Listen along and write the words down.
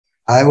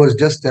I was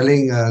just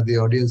telling the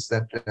audience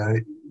that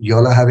you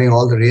all are having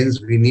all the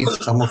rains. We need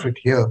some of it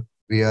here.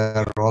 We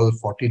are all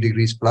 40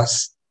 degrees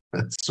plus,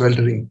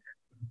 sweltering.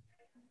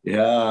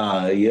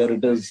 Yeah, here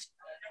it is.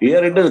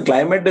 Here it is.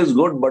 Climate is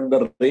good, but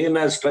the rain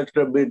has stretched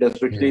a bit,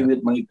 especially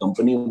with my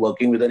company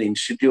working with an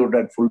institute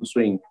at full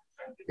swing.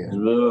 Yeah.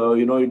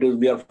 It is.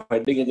 We are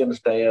fighting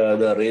against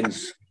the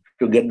rains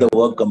to get the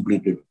work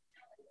completed.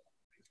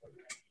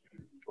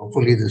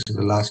 Hopefully, this is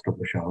the last of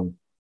the shower.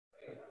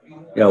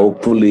 Yeah,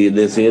 hopefully.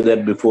 They say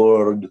that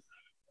before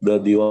the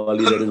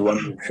Diwali, there is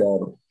one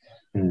shower.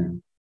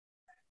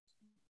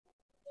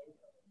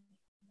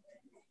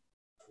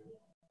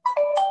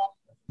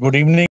 Good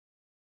evening.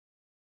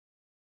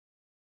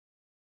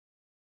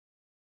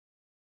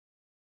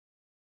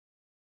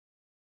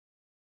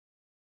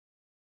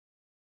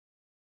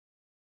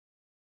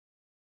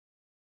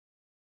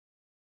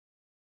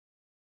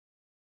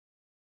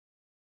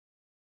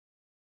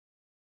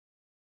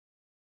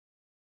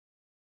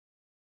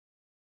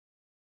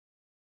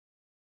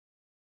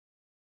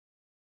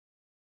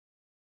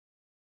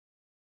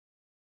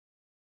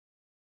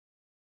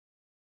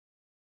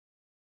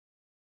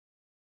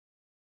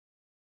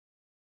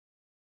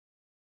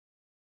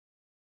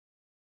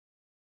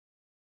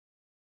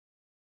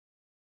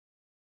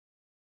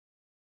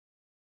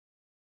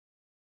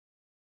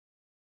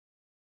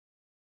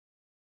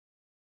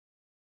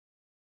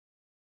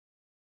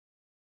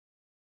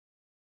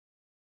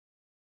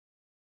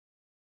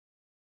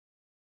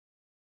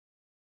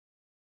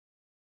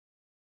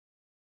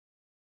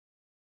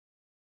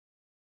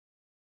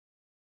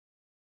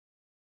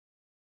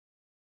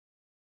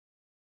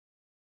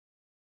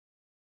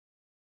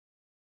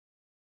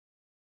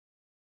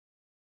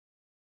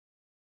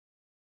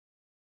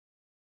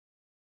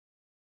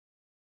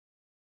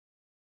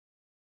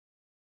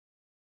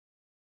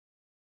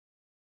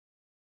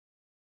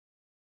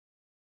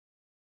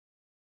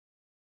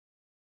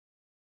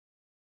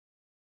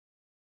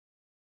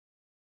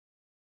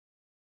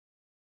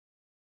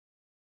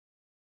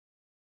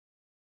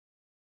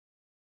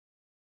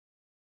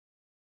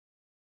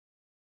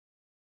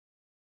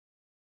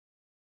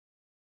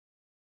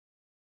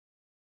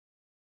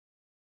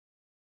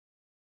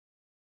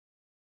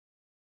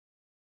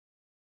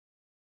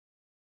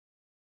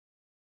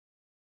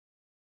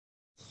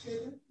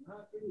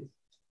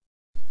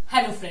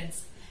 Hello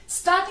friends,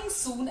 starting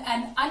soon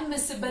an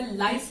unmissable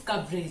live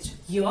coverage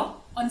here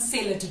on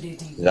Sailor Today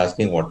TV. He's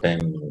asking what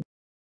time.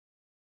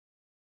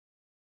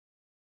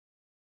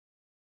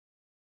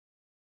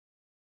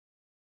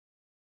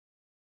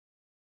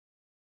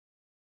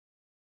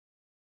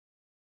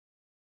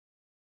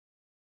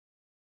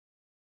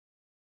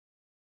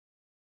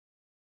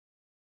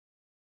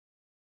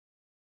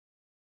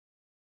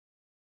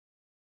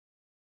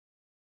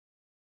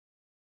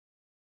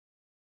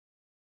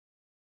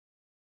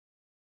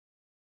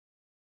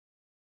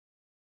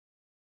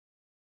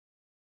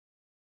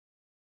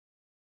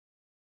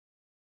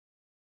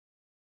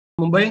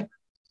 Mumbai.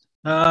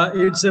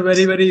 It's a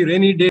very, very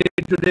rainy day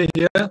today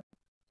here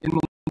in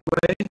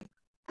Mumbai.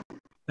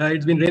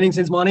 It's been raining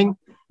since morning.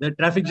 There are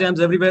traffic jams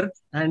everywhere.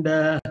 And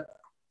I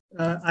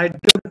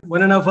took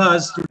 1.5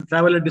 hours to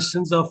travel a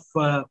distance of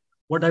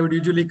what I would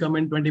usually come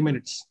in 20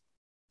 minutes.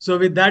 So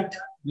with that,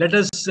 let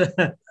us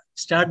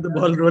start the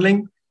ball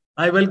rolling.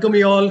 I welcome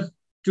you all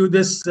to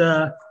this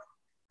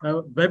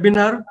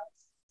webinar.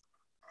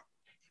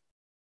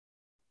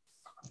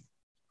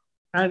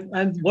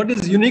 And what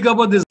is unique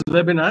about this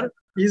webinar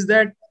is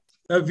that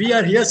we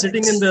are here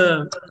sitting in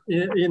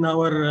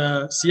our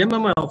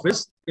CMMI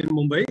office in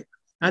Mumbai,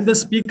 and the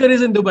speaker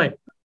is in Dubai.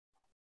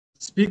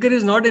 Speaker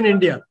is not in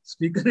India.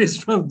 Speaker is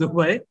from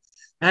Dubai,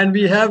 and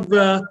we have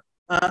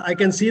I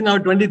can see now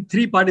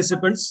 23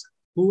 participants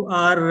who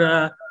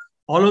are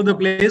all over the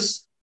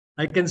place.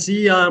 I can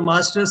see our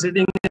master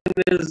sitting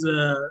in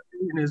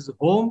his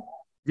home.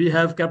 We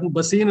have Captain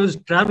Basin, who's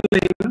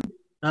traveling,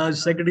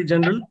 Secretary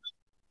General.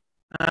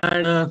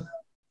 And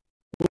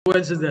who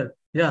else is there?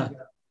 Yeah,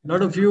 a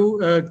lot of you.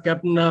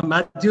 Captain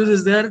Matthews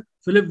is there.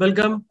 Philip,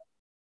 welcome.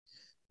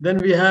 Then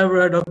we have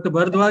Dr.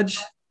 Bharadwaj.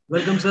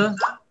 Welcome, sir.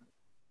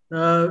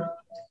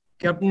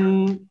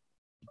 Captain,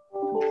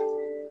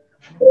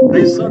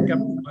 I saw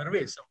Captain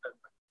Barve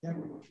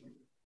sometime.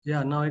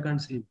 Yeah, now I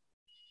can't see.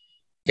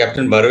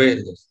 Captain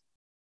Barve.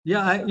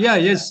 Yeah,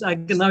 yes. I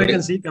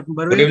can see Captain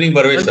Barve. Good evening,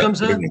 Barve. Welcome,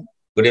 sir.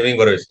 Good evening,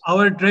 Barve.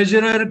 Our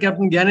treasurer,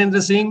 Captain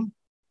Gyanendra Singh.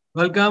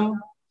 Welcome.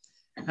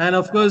 And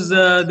of course,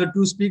 the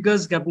two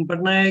speakers, Captain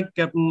Patnaik,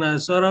 Captain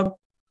Saurabh.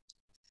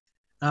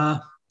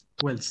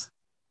 Who else?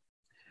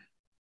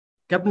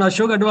 Captain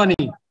Ashok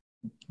Advani.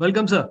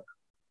 Welcome, sir.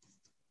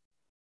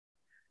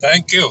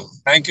 Thank you.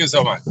 Thank you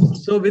so much.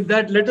 So with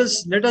that, let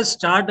us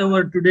start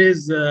our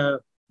today's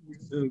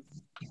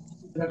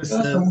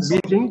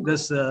meeting,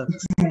 this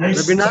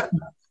webinar.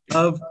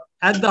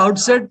 At the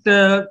outset,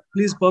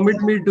 please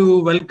permit me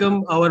to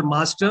welcome our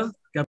master,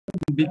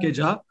 Captain B.K.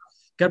 Jha.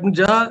 Captain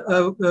Jha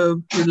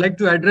would like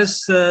to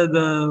address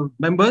the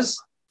members.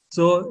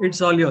 So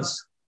it's all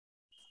yours.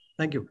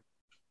 Thank you.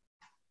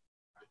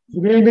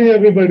 Good evening,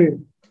 everybody.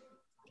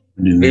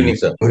 Good evening,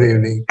 sir. Good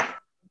evening.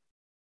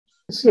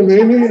 It's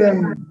raining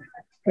and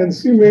can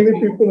see many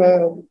people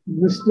are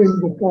listening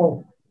the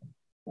talk.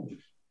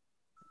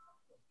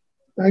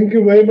 Thank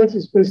you very much,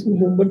 especially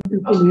Mumbai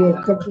people who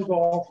have come to the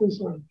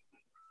office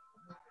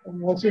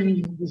and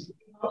watching this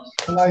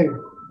live.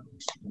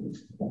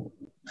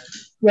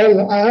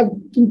 Well, I have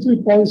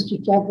 2-3 points to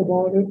talk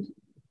about it.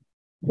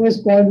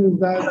 First point is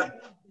that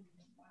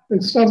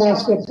Extra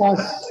Master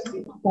Pass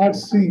Part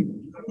C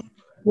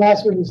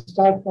class will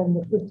start from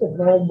the 5th of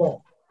November.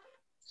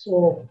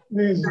 So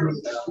please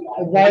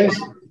advise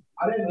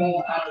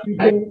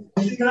people,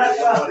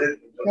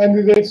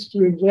 candidates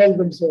to enroll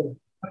themselves.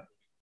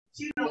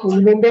 So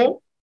remember,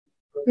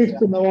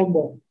 5th of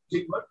November.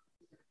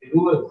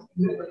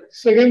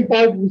 Second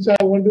part which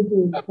I wanted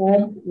to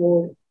inform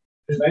was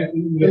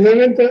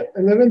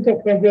 11th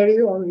of February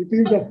or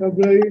 18th of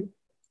February,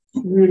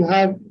 we will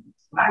have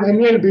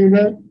annual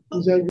dinner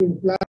which has been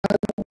planned.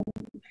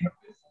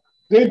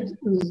 Date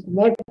is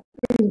not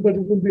fixed, but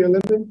it will be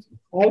 11th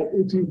or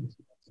 18th.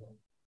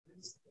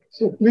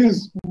 So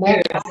please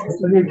mark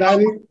in your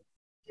diary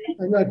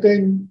and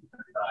attend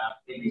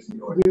this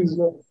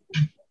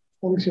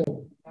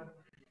function.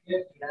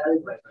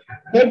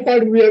 Third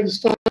part, we have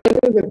started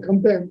the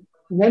campaign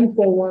 1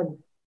 for 1.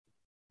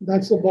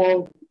 That's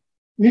about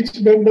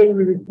each member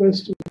will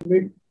request to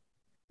make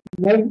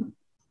one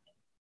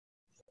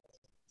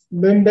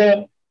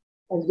member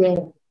of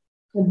the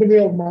company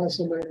of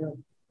Mahasamaya.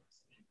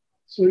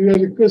 So you are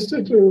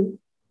requested to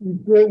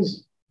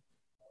influence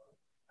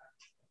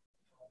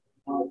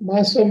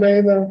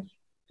Mahasamaya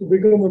to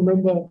become a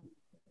member.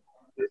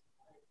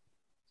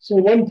 So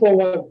 1 for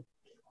 1.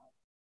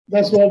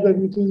 That's what the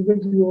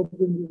advertisement you have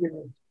been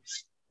giving.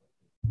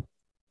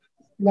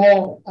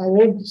 Now, I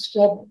won't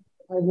stop.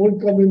 I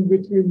won't come in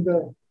between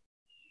the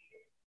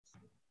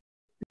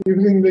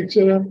evening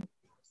lecturer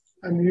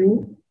and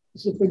you.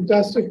 It's a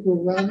fantastic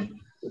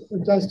program,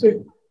 fantastic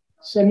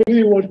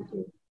summary what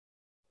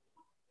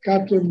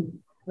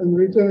Captain has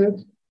written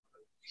it.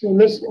 So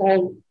let's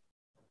all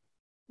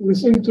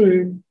listen to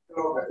him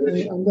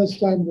and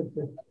understand the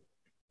thing.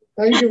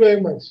 Thank you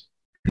very much.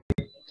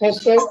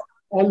 First up,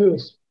 all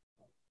yours.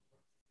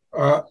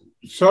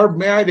 Sir,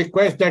 may I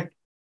request that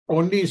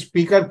only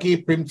speaker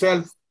keep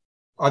himself,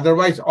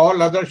 otherwise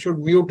all others should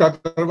mute,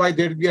 otherwise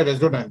there will be a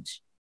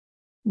resonance.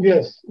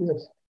 Yes,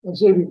 yes.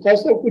 Absolutely.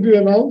 First up, could you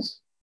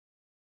announce?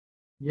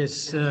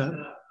 Yes.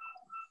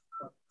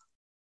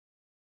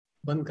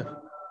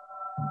 Bankar.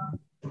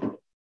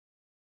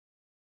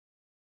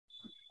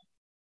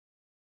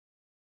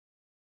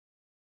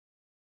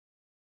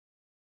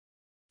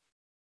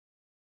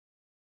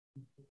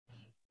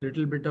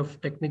 Little bit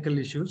of technical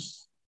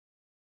issues.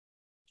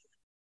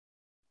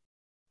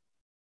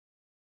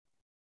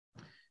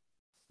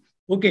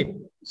 Okay,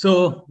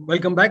 so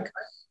welcome back.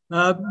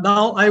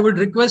 Now I would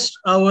request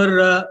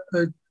our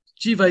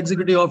Chief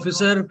Executive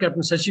Officer,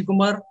 Captain Shashi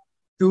Kumar,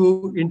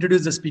 to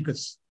introduce the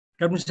speakers.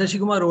 Captain Shashi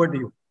Kumar, over to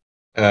you.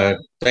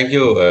 Thank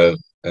you,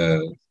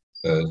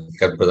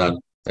 Capt. Pradhan.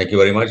 Thank you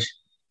very much.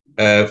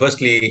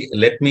 Firstly,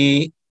 let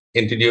me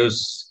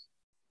introduce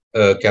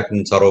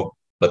Captain Saurabh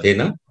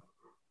Bathena,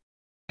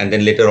 and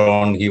then later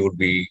on he would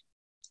be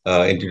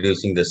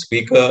introducing the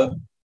speaker,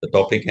 the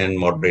topic, and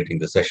moderating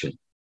the session.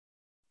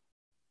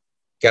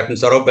 Captain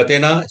Saurabh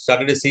Bathena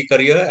started his sea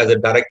career as a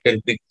direct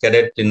entry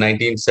cadet in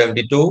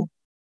 1972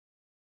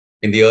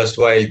 in the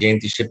erstwhile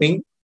Jayanti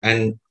Shipping,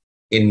 and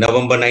in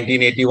November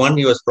 1981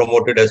 he was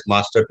promoted as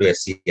master to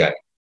SCI.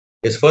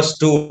 His first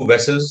 2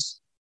 vessels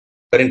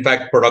were in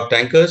fact product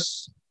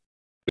tankers,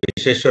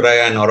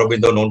 Visheshwaraya and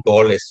Aurobindo, known to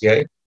all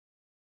SCI.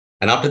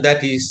 And after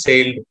that he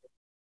sailed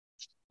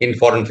in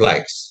foreign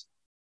flags,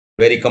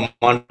 where he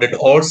commanded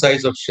all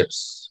sizes of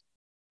ships.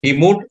 He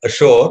moved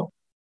ashore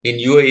in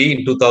UAE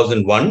in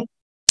 2001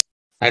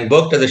 and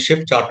worked as a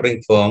ship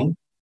chartering firm,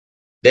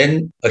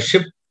 then a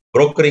ship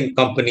brokering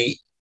company,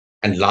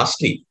 and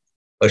lastly,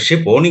 a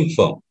ship owning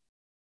firm,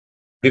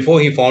 before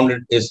he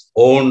founded his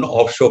own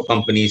offshore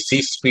company,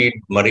 Sea Speed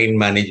Marine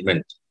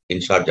Management in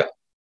Sharjah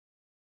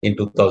in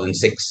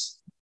 2006.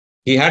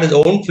 He had his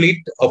own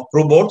fleet of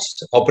crew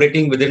boats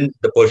operating within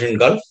the Persian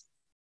Gulf,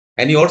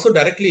 and he also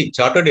directly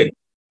chartered in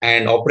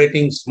and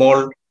operating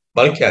small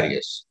bulk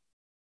carriers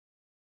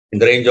in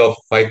the range of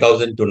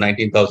 5,000 to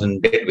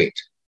 19,000 deadweight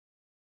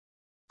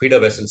feeder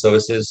vessel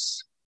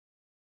services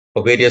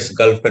for various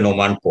Gulf and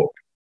Oman ports.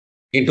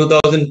 In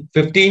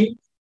 2015,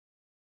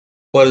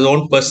 for his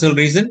own personal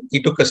reason, he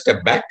took a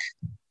step back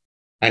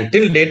and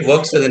till date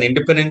works as an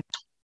independent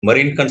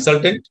marine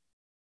consultant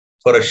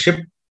for a ship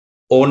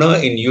owner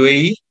in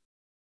UAE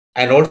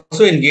and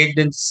also engaged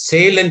in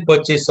sale and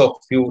purchase of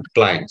few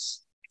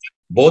clients,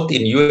 both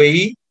in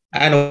UAE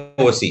and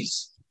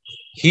overseas.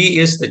 He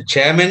is the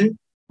chairman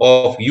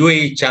of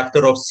UAE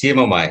chapter of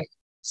CMMI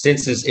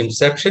since its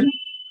inception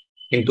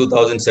in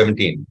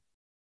 2017.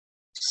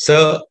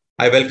 Sir,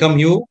 I welcome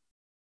you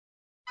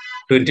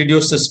to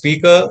introduce the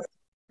speaker,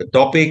 the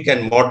topic,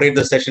 and moderate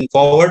the session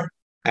forward,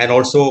 and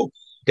also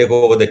take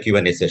over the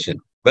Q&A session.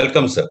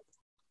 Welcome, sir.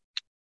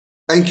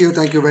 Thank you.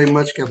 Thank you very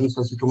much, Captain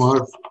Shashi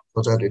Kumar.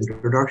 for that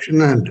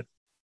introduction, and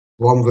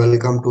warm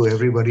welcome to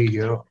everybody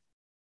here,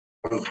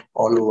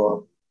 all who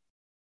are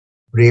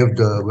braved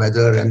the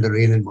weather and the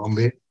rain in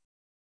Bombay.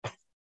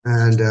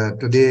 And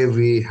today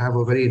we have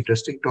a very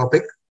interesting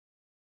topic.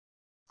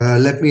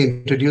 Let me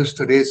introduce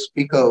today's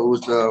speaker,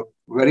 who's a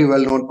very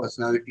well-known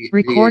personality.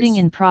 Recording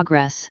in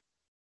progress.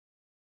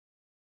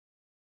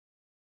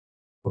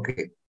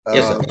 Okay.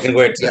 Yes, sir. You can go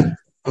ahead, sir.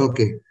 Yeah.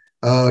 Okay.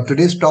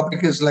 Today's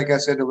topic is, like I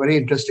said, a very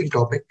interesting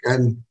topic,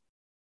 and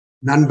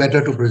none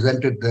better to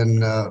present it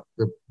than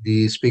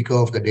the speaker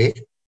of the day.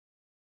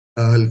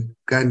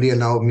 Kindly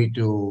allow me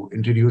to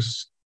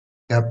introduce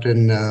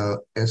Captain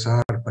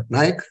S.R.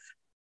 Patnaik.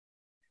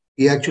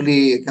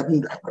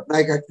 Captain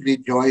Patnaik actually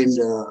joined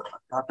a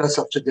TATA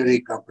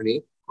subsidiary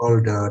company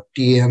called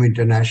TAM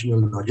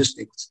International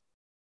Logistics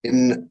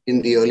in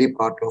the early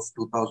part of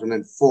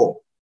 2004.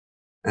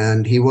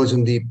 And he was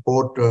in the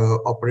port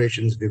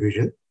operations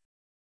division.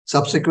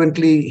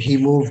 Subsequently, he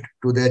moved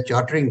to their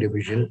chartering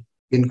division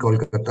in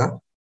Kolkata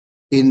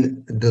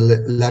in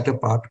the latter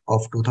part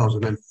of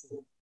 2004.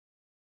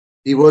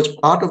 He was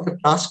part of the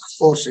task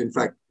force, in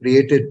fact,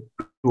 created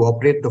to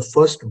operate the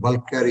first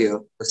bulk carrier,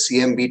 the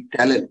CMB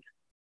Talent,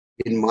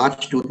 in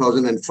March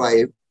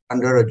 2005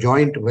 under a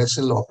joint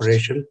vessel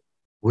operation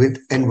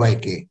with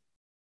NYK.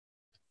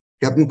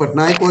 Captain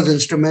Patnaik was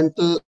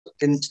instrumental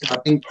in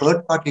starting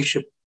third-party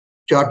ship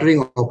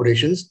chartering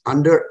operations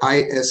under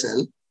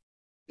ISL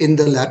in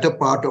the latter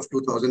part of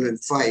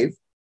 2005,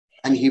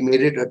 and he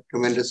made it a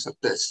tremendous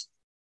success.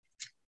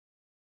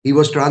 He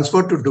was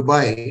transferred to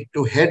Dubai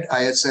to head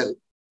ISL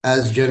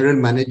as general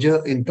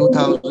manager in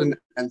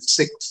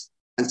 2006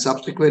 and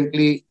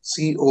subsequently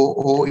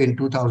COO in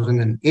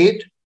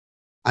 2008,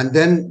 and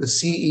then the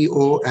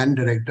CEO and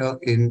director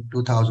in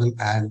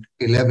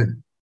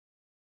 2011.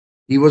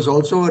 He was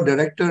also a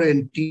director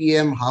in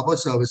TM Harbour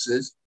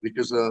Services, which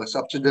is a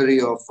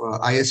subsidiary of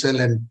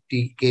ISL and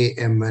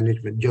TKM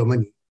Management,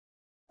 Germany,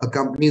 a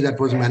company that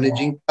was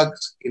managing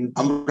tugs in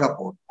Amra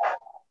Port.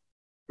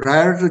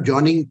 Prior to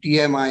joining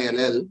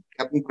TMILL,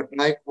 Captain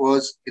Patnaik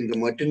was in the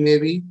Merchant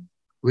Navy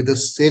with a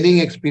sailing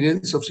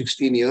experience of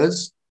 16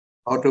 years,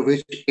 out of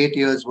which 8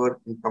 years were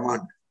in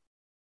command.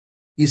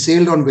 He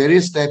sailed on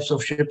various types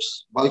of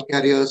ships, bulk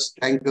carriers,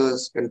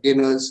 tankers,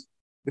 containers,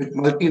 with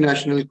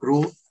multinational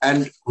crew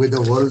and with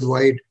a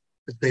worldwide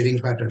trading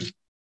pattern.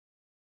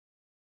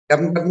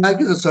 Captain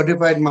Patnaik is a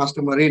certified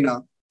master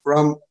mariner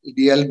from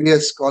the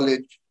LBS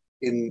College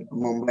in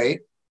Mumbai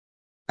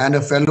and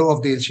a fellow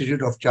of the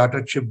Institute of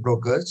Chartered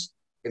Shipbrokers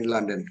in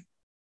London.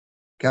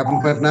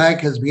 Captain Patnaik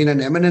has been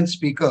an eminent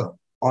speaker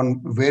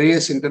on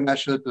various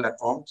international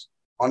platforms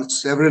on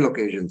several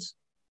occasions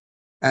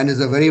and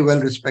is a very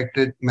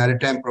well-respected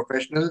maritime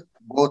professional,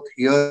 both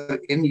here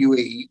in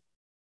UAE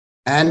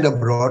and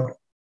abroad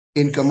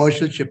in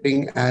commercial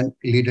shipping and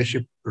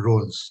leadership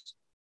roles.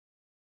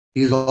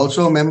 He is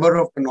also a member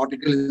of the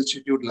Nautical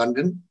Institute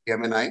London,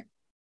 CMMI,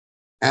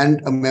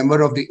 and a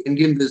member of the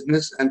Indian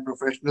Business and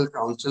Professional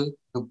Council,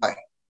 Dubai,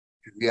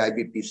 the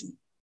IBPC.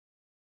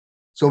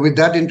 So with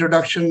that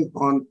introduction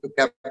on to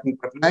Captain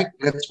Patnaik,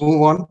 let's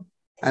move on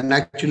and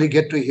actually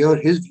get to hear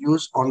his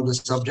views on the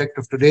subject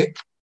of today,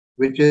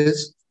 which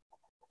is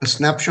a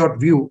snapshot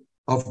view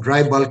of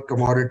dry bulk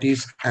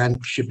commodities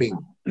and shipping.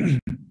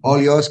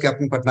 All yours,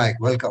 Captain Patnaik.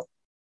 Welcome.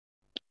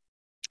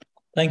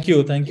 Thank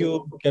you. Thank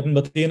you, Captain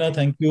Bathena.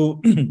 Thank you,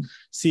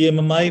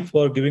 CMMI,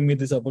 for giving me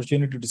this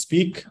opportunity to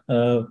speak.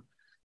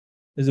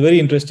 It's a very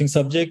interesting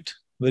subject,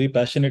 very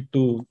passionate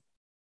to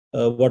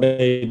what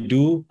I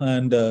do.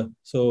 And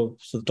so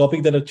the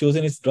topic that I've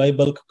chosen is dry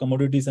bulk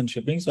commodities and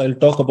shipping. So I'll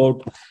talk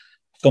about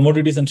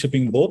commodities and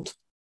shipping both.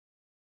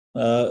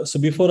 So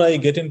before I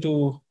get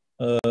into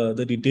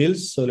the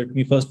details, so let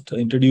me first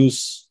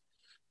introduce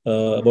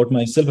about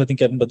myself. I think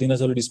Captain Bathena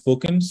has already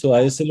spoken. So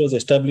ISL was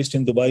established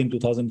in Dubai in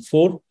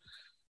 2004.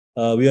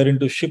 We are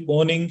into ship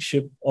owning,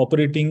 ship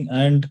operating,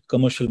 and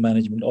commercial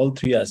management, all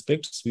three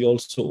aspects. We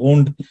also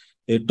owned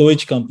a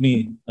towage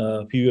company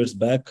a few years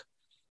back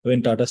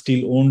when Tata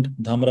Steel owned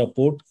Dhamra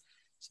Port.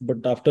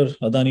 But after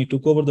Adani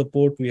took over the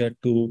port, we had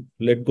to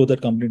let go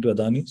that company to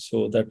Adani.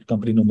 So that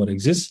company no more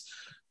exists.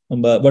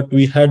 But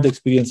we had the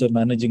experience of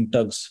managing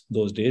tugs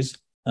those days.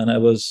 And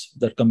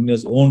that company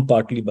was owned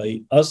partly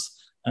by us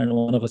and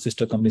one of our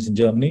sister companies in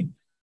Germany.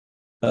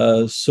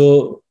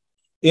 So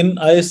in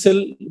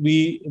ISL,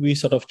 we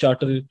sort of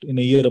chartered in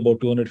a year about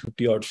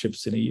 250 odd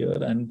ships in a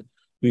year. And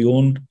we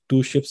own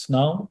 2 ships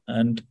now.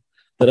 And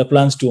there are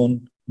plans to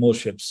own more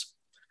ships.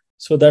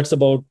 So that's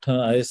about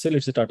ISL.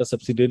 It's a Tata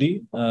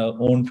subsidiary,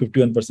 owned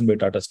 51% by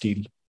Tata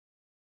Steel.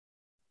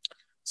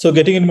 So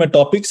getting into my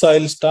topics,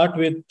 I'll start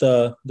with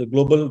the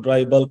global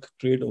dry bulk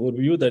trade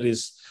overview. That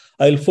is,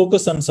 I'll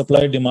focus on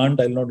supply demand.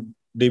 I'll not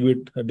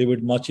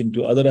divide much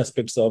into other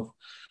aspects of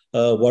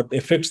what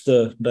affects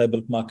the dry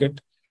bulk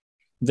market.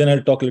 Then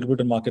I'll talk a little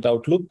bit on market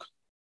outlook.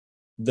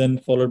 Then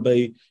followed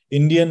by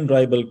Indian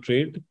dry bulk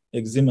trade,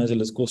 EXIM as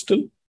well as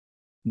coastal.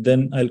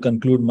 Then I'll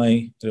conclude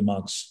my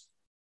remarks.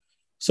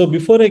 So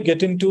before I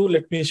get into,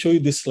 let me show you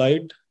this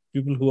slide.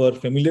 People who are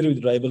familiar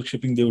with dry bulk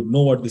shipping, they would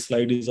know what this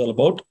slide is all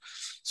about.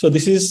 So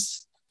this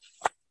is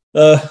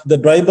the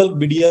dry bulk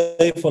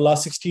BDI for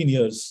last 16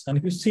 years. And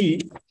if you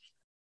see,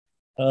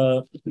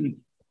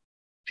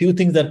 few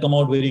things that come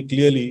out very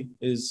clearly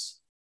is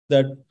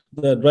that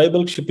the dry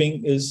bulk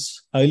shipping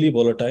is highly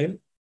volatile,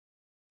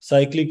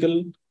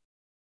 cyclical,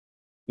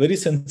 very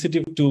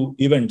sensitive to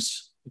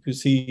events. If you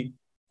see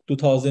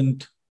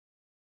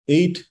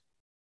 2008,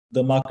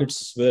 the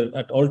markets were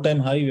at all-time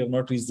high. We have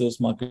not reached those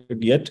markets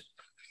yet.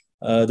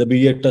 The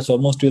BDI touched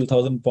almost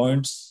 12,000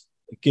 points.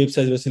 Cape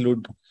size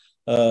vessel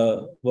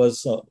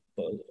was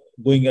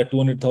going at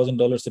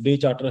 $200,000 a day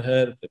charter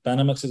hire.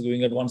 Panamax is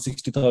going at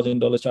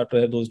 $160,000 charter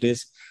hire those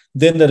days.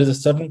 Then there is a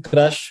sudden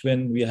crash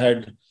when you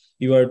had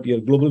your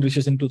global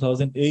recession in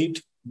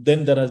 2008.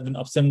 Then there has been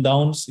ups and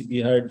downs. We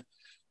had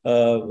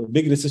a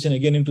big recession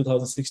again in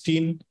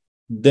 2016.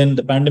 Then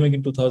the pandemic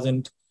in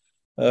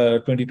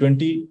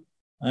 2020.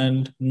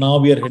 And now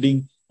we are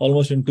heading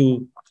almost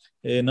into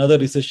another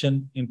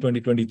recession in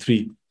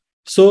 2023.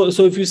 So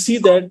if you see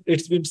that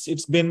it's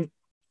been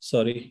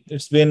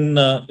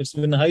a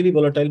highly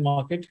volatile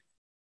market,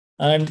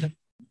 and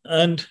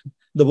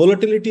the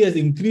volatility has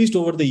increased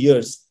over the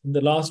years. In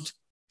the last,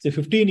 say,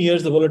 15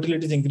 years, the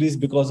volatility has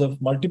increased because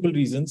of multiple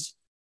reasons.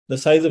 The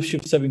size of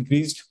ships have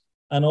increased,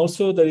 and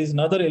also there is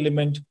another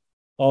element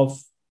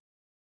of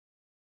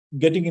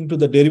getting into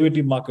the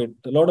derivative market.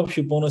 A lot of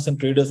ship owners and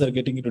traders are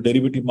getting into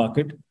derivative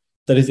market,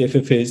 that is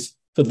FFAs.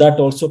 So that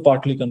also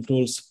partly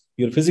controls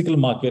your physical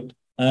market,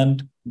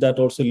 and that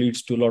also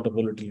leads to a lot of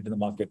volatility in the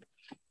market.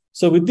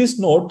 So with this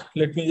note,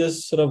 let me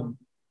just sort of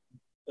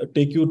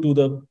take you to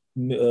the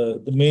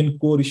main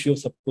core issue of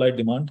supply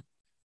demand.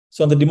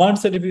 So on the demand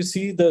side, if you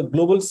see, the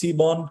global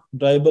seaborne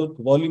dry bulk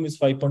volume is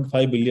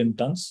 5.5 billion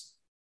tons,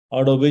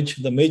 out of which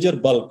the major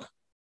bulk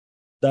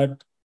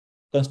that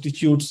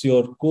constitutes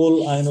your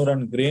coal, iron ore,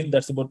 and grain,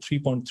 that's about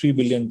 3.3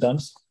 billion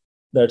tons,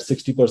 that's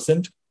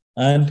 60%.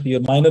 And your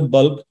minor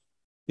bulk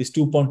is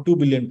 2.2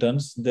 billion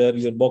tons. There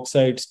your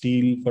bauxite,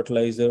 steel,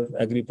 fertilizer,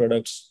 agri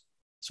products,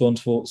 so on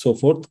and so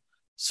forth.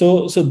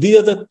 So these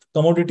are the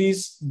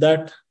commodities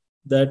that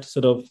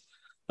sort of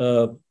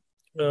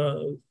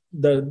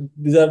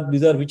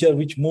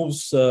which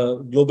moves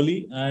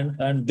globally,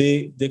 and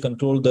they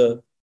control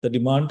the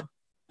demand.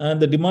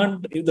 And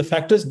the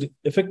factors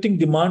affecting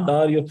demand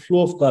are your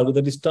flow of cargo,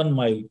 that is ton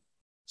mile.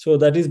 So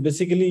that is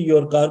basically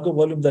your cargo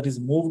volume that is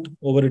moved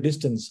over a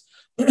distance.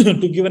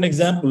 To give an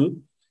example,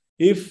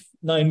 if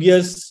now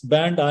India's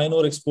banned iron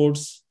ore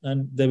exports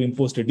and they've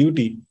imposed a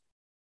duty,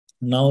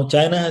 now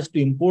China has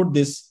to import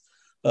this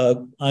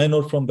iron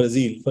ore from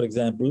Brazil, for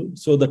example.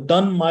 So the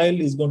ton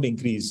mile is going to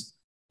increase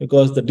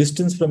because the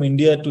distance from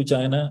India to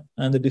China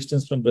and the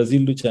distance from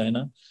Brazil to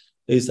China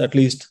is at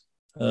least,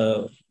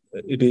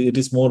 it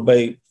is more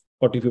by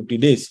 40-50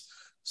 days.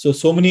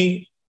 So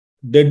many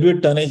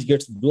deadweight tonnage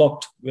gets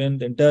blocked when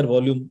the entire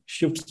volume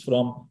shifts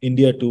from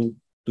India to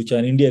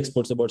China. India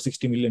exports about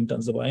 60 million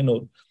tons of iron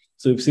ore.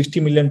 So if 60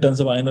 million tons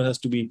of iron ore has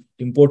to be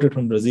imported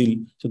from Brazil,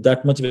 so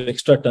that much of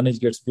extra tonnage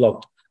gets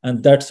blocked,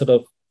 and that sort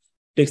of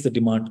takes the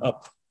demand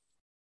up.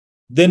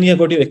 Then you have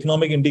got your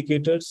economic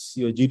indicators,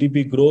 your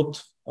GDP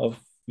growth of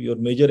your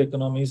major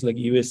economies like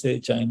USA,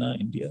 China,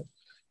 India.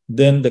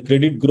 Then the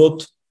credit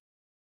growth.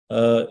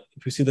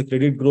 If you see, the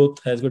credit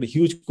growth has got a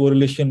huge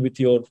correlation with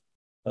your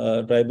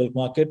dry bulk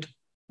market.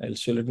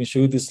 Let me show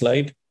you this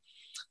slide.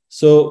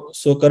 So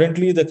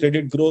currently the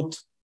credit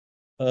growth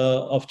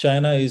of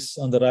China is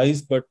on the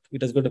rise, but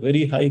it has got a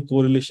very high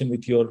correlation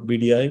with your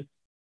BDI.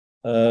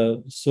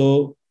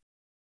 So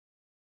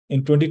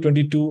in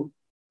 2022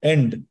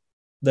 end,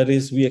 that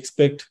is, we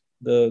expect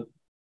the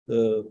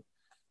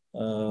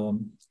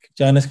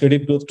China's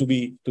credit growth to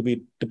be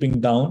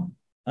tipping down,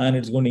 and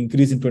it's going to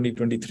increase in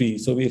 2023.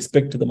 So we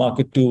expect the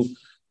market to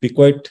be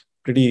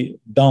pretty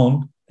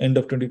down end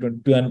of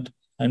 2022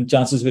 and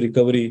chances of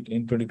recovery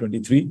in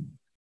 2023.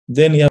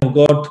 Then you have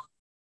got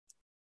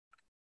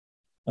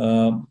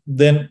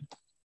then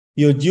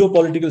your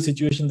geopolitical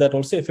situation that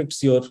also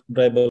affects your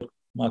dry bulk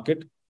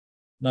market.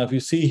 Now, if you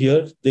see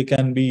here, there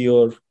can be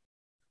your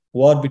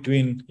war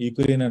between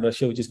Ukraine and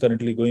Russia, which is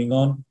currently going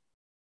on.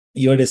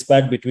 You had a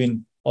spat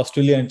between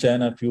Australia and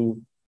China a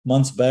few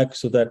months back,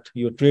 so that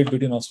your trade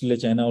between Australia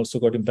and China also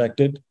got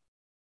impacted.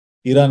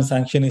 Iran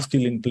sanction is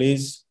still in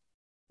place.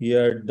 You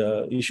had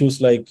issues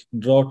like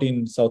drought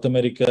in South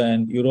America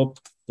and Europe,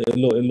 the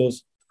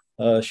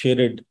yellow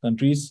shaded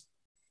countries.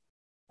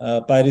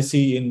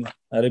 Piracy in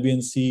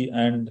Arabian Sea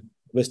and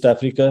West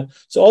Africa.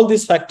 So all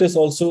these factors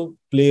also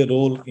play a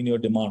role in your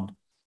demand.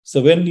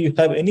 So when you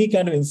have any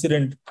kind of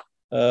incident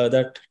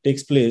that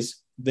takes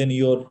place, then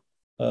your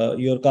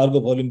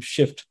cargo volume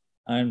shift,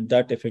 and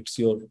that affects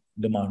your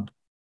demand.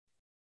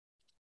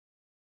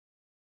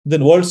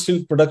 Then world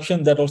steel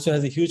production, that also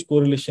has a huge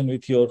correlation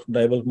with your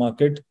dry bulk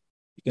market.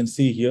 You can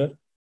see here,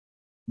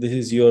 this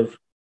is your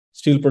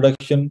steel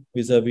production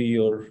vis-a-vis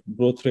your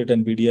growth rate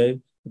and BDI.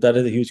 That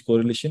is a huge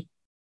correlation.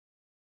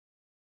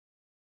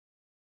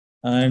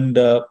 And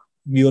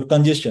your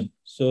congestion.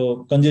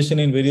 So congestion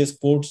in various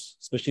ports,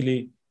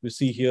 especially you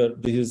see here,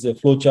 this is a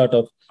flow chart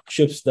of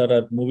ships that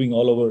are moving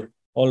all over,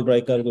 all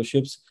dry cargo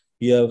ships.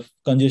 You have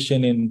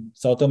congestion in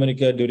South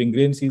America during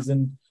grain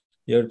season.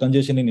 You have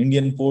congestion in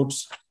Indian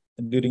ports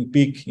during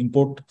peak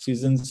import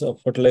seasons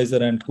of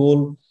fertilizer and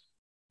coal.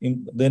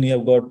 Then you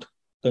have got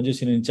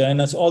congestion in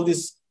China. So all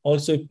this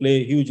also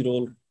play a huge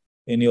role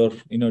in your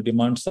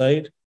demand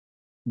side.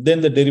 Then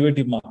the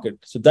derivative market.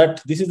 So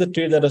this is the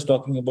trade that I was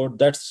talking about.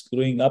 That's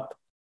growing up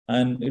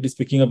and it is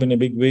picking up in a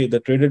big way. The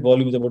traded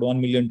volume is about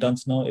 1 million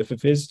tons now,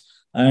 FFAs,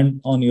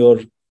 and on your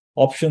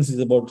options is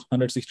about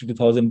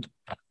 162,000.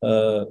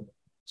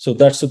 So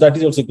that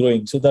is also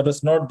growing. So that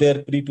was not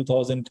there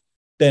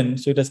pre-2010.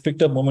 So it has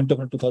picked up momentum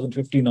from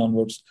 2015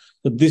 onwards.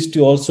 So this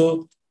too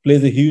also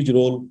plays a huge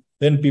role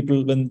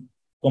when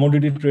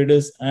commodity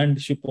traders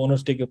and ship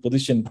owners take a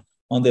position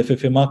on the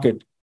FFA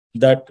market,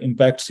 that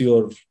impacts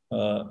your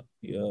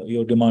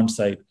demand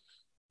side.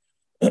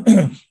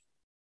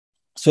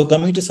 So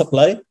coming to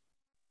supply,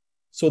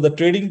 so the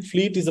trading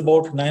fleet is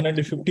about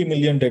 950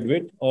 million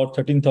deadweight or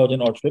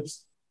 13,000 odd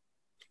ships.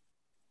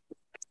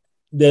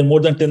 There are more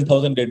than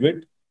 10,000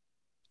 deadweight,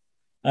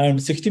 and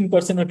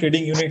 16% of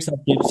trading units are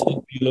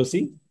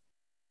PLOC.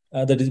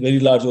 That is very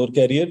large ore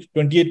carrier.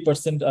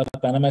 28% are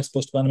Panamax,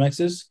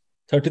 post-Panamaxes,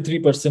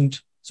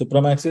 33%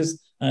 Supramaxes,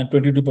 and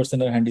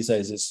 22% are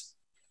Handysizes.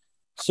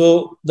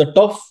 So the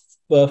top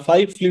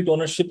 5 fleet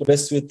ownership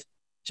rests with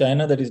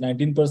China, that is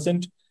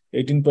 19%,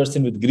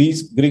 18% with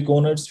Greek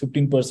owners,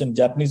 15%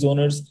 Japanese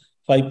owners,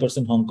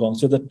 5% Hong Kong.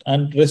 So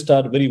and rest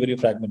are very, very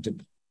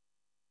fragmented.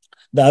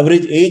 The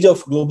average age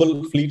of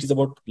global fleet is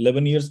about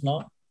 11 years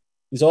now.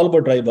 It's all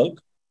about dry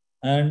bulk.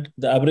 And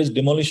the average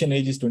demolition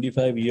age is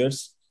 25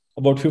 years.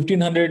 About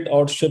 1,500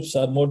 odd ships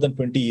are more than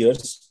 20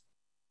 years.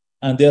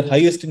 And they are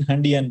highest in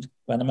Handy and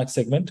Panamax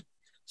segment.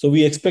 So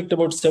we expect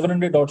about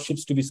 700 odd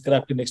ships to be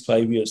scrapped in the next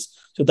 5 years.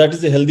 So that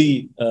is a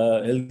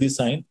healthy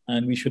sign.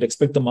 And we should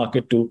expect the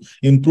market to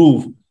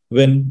improve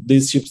when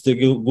these ships they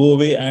go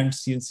away. And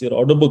since your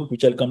order book,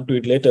 which I'll come to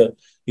it later,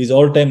 is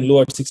all-time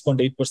low at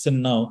 6.8%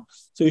 now.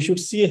 So we should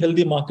see a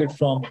healthy market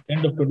from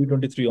end of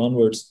 2023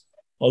 onwards,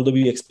 although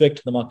we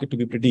expect the market to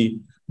be pretty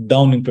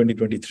down in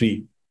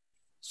 2023.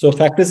 So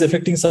factors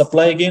affecting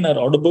supply again are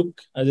order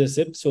book, as I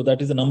said. So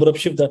that is the number of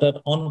ships that are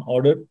on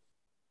order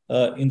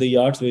in the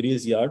yards,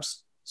 various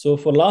yards. So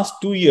for last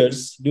 2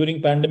 years,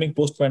 during pandemic,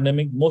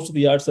 post-pandemic, most of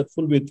the yards are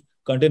full with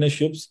container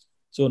ships.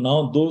 So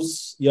now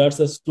those yards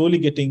are slowly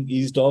getting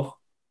eased off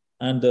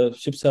and the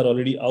ships are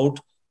already out.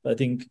 I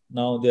think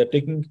now they are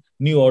taking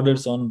new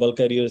orders on bulk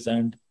carriers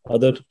and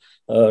other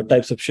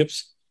types of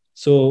ships.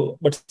 So,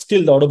 but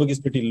still the order book is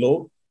pretty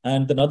low.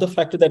 And another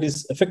factor that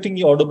is affecting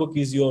the order book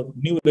is your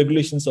new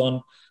regulations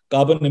on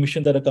carbon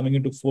emission that are coming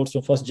into force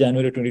from 1st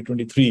January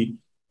 2023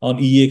 on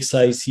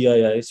EEXI,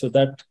 CII. So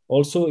that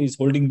also is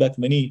holding back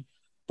many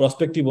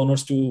prospective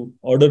owners to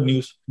order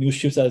new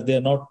ships, as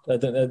they're not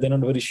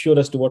very sure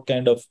as to what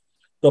kind of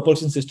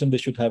propulsion system they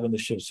should have in the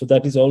ships. So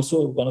that is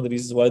also one of the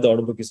reasons why the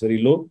order book is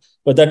very low.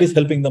 But that is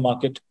helping the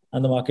market,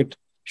 and the market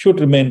should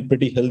remain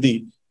pretty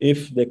healthy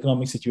if the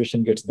economic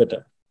situation gets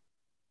better.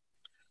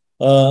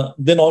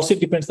 Then also it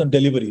depends on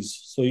deliveries.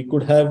 So you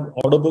could have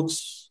order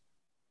books,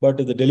 but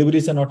if the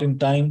deliveries are not in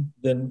time,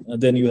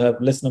 then you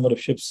have less number of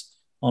ships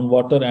on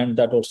water, and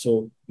that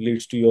also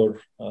leads to your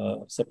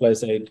supply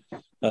side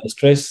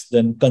stress.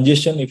 Then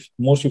congestion, if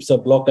more ships are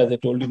blocked, as I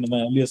told you in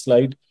my earlier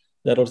slide,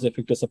 that also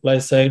affects the supply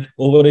side.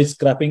 Overage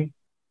scrapping.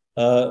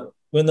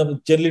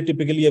 When generally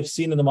typically you have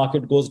seen when the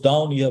market goes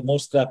down, you have more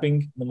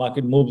scrapping, the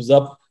market moves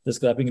up, the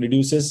scrapping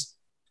reduces.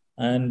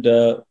 And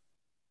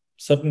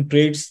certain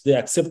trades, they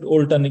accept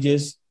old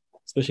tonnages,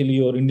 especially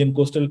your Indian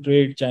coastal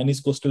trade,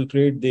 Chinese coastal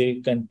trade, they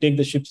can take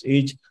the ship's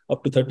age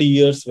up to 30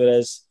 years,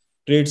 whereas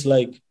trades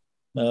like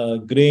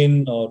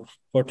grain or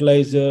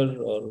fertilizer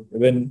or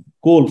even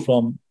coal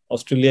from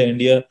Australia,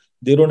 India,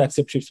 they don't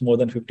accept ships more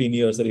than 15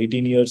 years or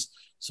 18 years.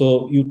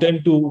 So you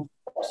tend to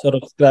sort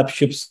of scrap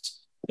ships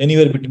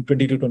anywhere between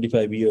 20 to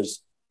 25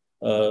 years.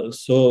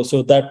 So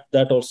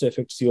that also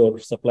affects your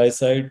supply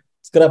side.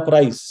 Scrap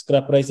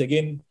price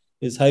again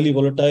is highly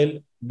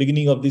volatile.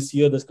 Beginning of this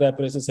year, the scrap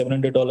price is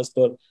 $700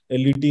 per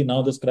LDT.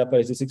 Now the scrap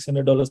price is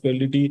 $600 per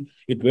LDT.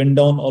 It went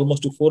down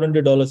almost to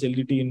 $400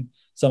 LDT in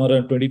summer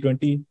around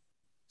 2020.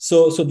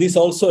 So this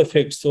also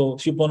affects. So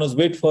ship owners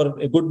wait for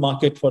a good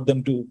market for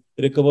them to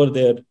recover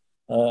their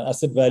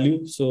asset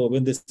value. So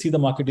when they see the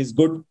market is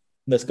good,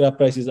 the scrap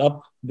price is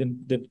up,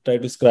 then they try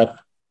to scrap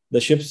the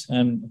ships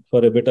and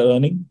for a better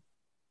earning.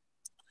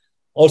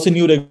 Also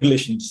new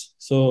regulations.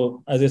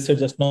 So as I said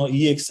just now,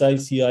 EEXI,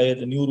 CII,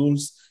 the new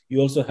rules. You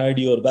also had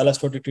your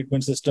ballast water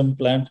treatment system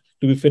planned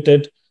to be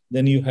fitted.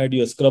 Then you had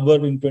your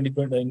scrubber in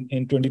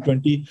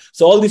 2020.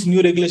 So all these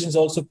new regulations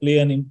also play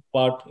an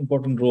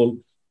important role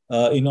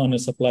on a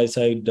supply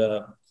side,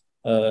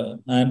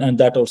 and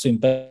that also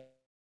impacts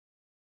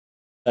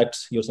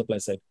your supply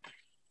side.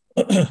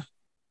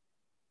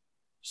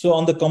 So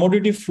on the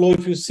commodity flow,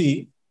 if you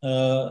see,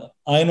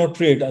 iron ore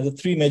trade, as the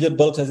 3 major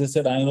bulks, as I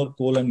said, iron ore,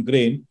 coal, and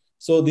grain.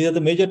 So these are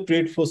the major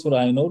trade flows for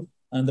iron ore,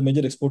 and the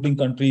major exporting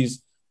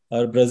countries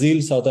are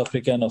Brazil, South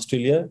Africa, and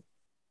Australia.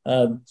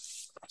 So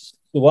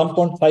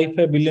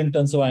 1.55 billion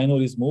tons of iron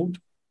ore is moved.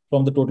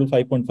 from the total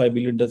 5.5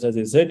 billion tons, as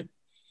I said.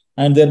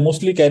 And they're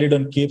mostly carried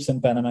on Capes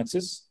and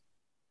Panamaxes.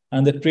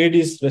 And the trade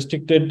is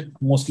restricted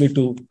mostly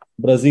to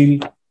Brazil,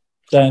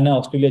 China,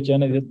 Australia,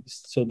 China.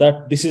 So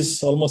that this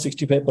is almost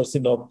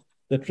 65% of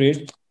the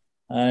trade.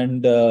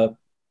 And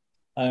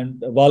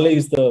Vale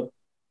is the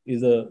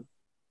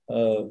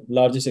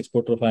largest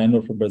exporter of iron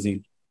ore for Brazil.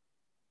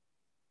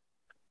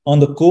 On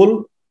the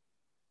coal,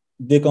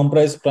 they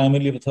comprise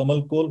primarily of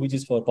thermal coal, which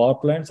is for power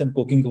plants, and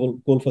coking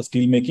coal for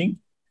steel making.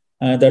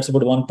 That's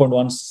about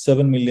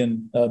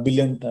 1.17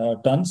 billion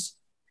tons.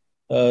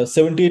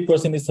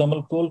 78% is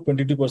thermal coal,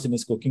 22%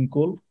 is coking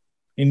coal.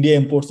 India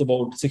imports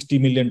about 60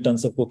 million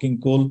tons of coking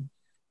coal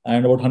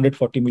and about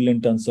 140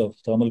 million tons of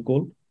thermal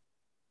coal.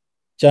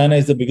 China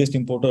is the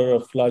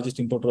largest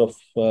importer of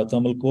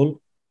thermal coal.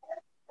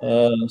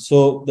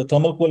 So the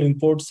thermal coal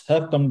imports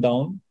have come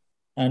down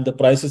and the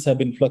prices have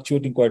been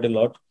fluctuating quite a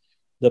lot.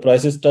 The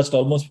prices touched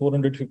almost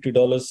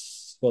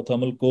 $450 for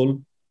thermal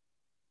coal,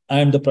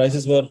 and the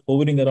prices were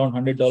hovering around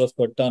 $100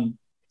 per ton.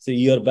 Say a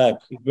year back,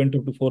 it went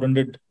up to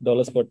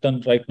 $400 per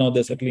ton. Right now,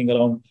 they're settling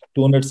around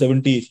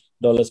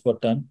 $270 per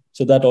ton.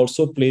 So that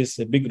also plays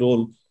a big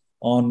role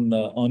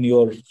on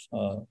your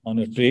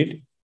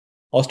trade.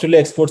 Australia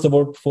exports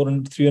about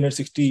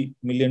 360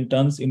 million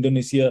tons.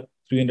 Indonesia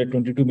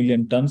 322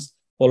 million tons,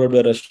 followed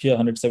by Russia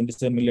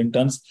 177 million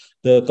tons.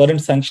 The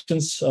current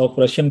sanctions of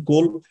Russian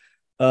coal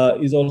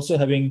is also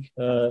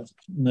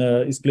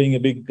is playing a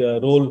big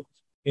role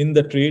in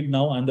the trade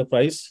now and the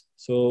price.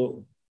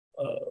 So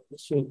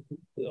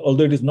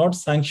although it is not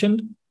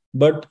sanctioned,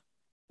 but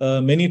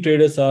many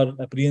traders are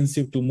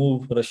apprehensive to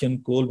move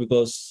Russian coal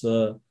because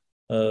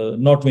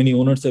not many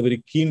owners are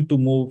very keen to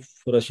move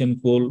Russian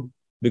coal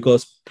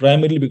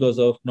primarily because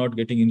of not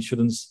getting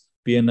insurance,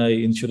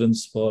 PNI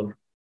insurance for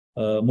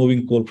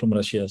moving coal from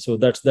Russia. So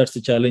that's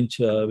the challenge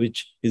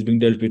which is being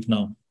dealt with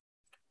now.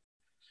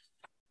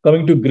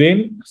 Coming to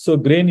grain. So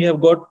grain, you have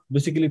got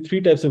basically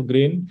three types of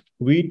grain: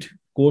 wheat,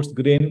 coarse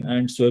grain,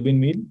 and soybean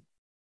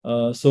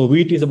meal. So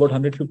wheat is about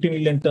 150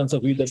 million tons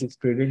of wheat that is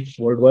traded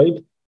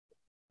worldwide,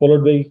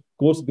 followed by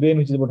coarse grain,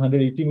 which is about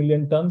 180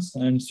 million tons,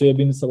 and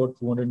soybean is about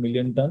 200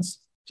 million tons.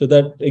 So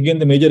that, again,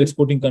 the major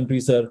exporting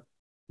countries are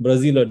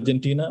Brazil,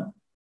 Argentina,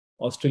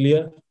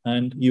 Australia,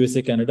 and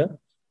USA, Canada.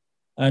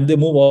 And they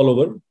move all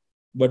over.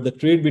 But the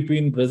trade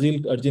between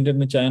Brazil, Argentina,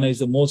 and China is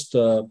the most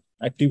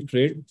active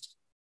trade.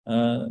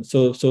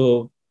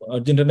 So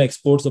Argentina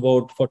exports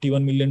about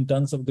 41 million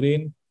tons of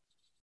grain.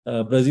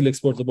 Brazil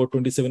exports about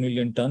 27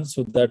 million tons.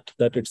 So that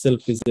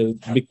itself is a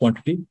big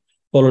quantity,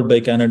 followed by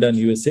Canada and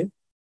USA.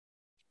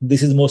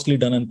 This is mostly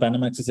done on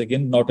Panamaxes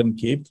again, not on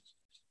Cape,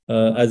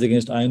 as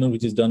against iron ore,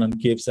 which is done on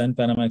Capes and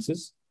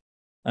Panamaxes.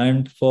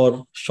 And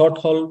for short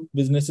haul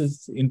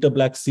businesses, inter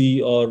Black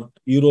Sea or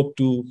Europe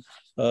to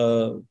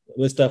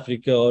West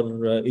Africa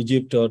or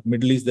Egypt or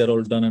Middle East, they're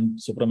all done on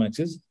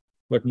Supramaxes.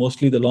 But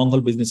mostly the long haul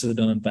businesses are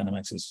done on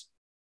Panamaxes.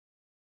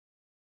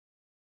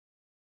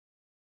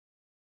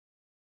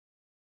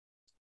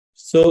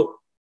 So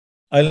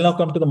I'll now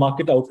come to the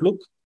market outlook.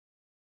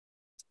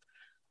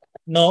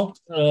 Now,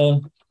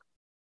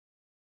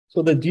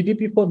 so the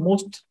GDP for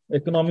most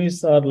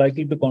economies are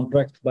likely to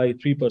contract by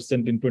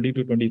 3% in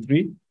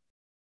 2023,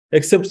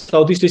 except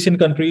Southeast Asian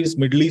countries,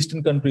 Middle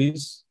Eastern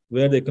countries,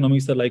 where the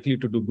economies are likely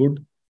to do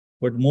good,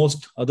 but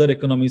most other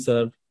economies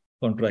are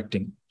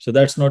contracting. So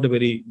that's not a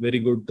very, very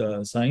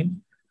good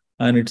sign.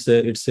 And it's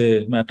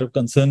a matter of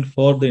concern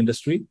for the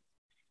industry.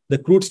 The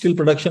crude steel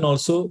production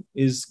also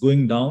is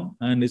going down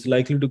and is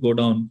likely to go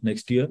down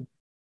next year.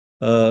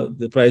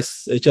 The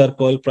price, HR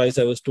coil price,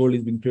 I was told,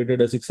 is being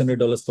traded at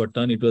 $600 per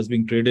ton. It was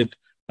being traded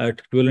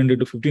at $1,200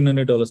 to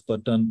 $1,500 per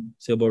ton,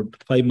 say about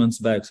 5 months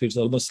back. So it's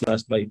almost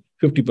slashed by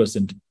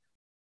 50%.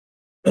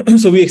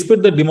 So we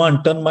expect the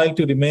demand ton mile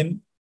to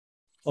remain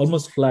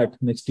almost flat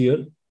next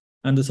year,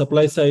 and the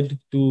supply side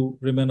to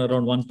remain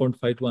around 1.5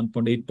 to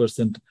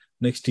 1.8%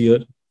 next year.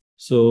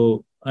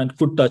 So, and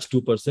could touch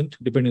 2%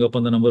 depending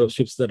upon the number of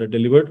ships that are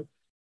delivered.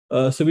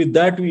 So with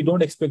that, we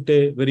don't expect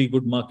a very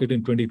good market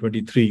in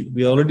 2023.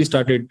 We already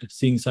started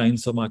seeing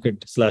signs of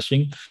market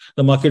slashing.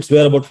 The markets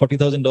were about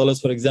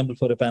 $40,000, for example,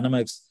 for a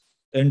Panamax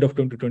end of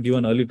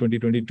 2021, early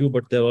 2022,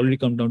 but they've already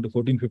come down to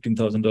 $14,000,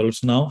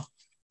 $15,000 now.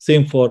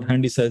 Same for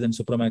Handysize and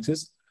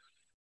Supramaxes.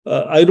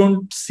 I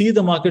don't see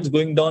the markets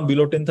going down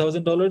below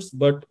 $10,000,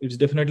 but it's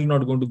definitely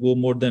not going to go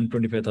more than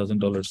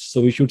 $25,000.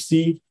 So we should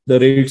see the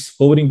rates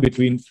hovering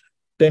between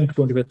 $10,000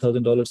 to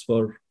 $25,000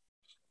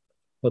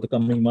 for the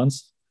coming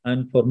months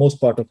and for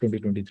most part of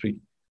 2023.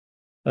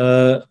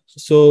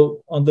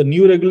 So on the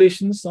new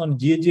regulations on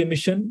GHG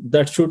emission,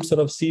 that should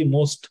sort of see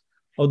most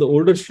of the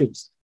older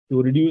ships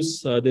to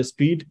reduce their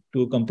speed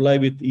to comply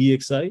with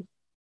EEXI.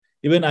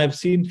 Even I've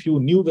seen few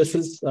new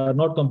vessels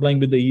not complying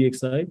with the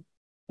EEXI.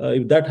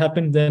 If that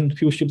happens, then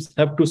few ships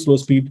have to slow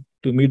speed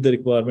to meet the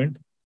requirement.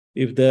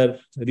 If they're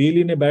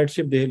really in a bad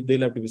shape,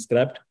 they'll have to be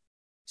scrapped.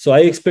 So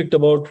I expect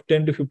about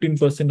 10 to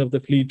 15% of the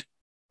fleet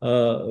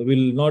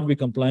will not be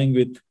complying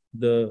with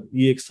the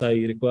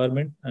EEXI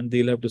requirement, and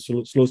they'll have to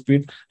slow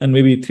speed, and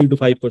maybe 3 to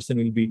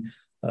 5%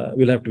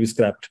 will have to be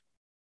scrapped.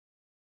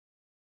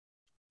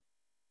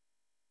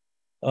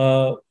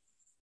 I'll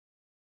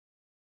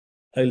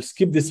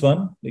skip this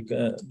one.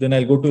 Then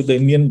I'll go to the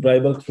Indian dry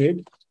bulk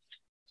trade.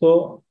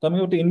 So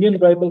coming to Indian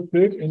dry bulk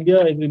trade,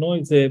 India, as you know,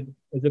 is a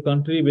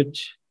country with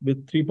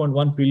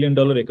 $3.1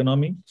 trillion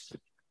economy,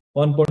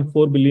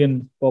 1.4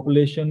 billion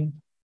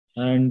population,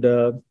 and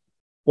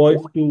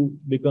poised to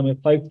become a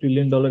 $5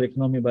 trillion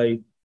economy by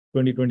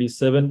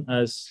 2027,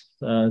 as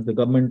the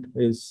government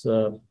is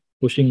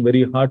pushing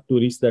very hard to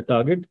reach that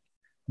target.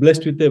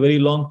 Blessed with a very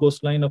long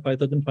coastline of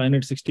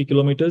 5,560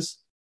 kilometers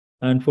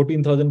and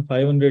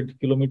 14,500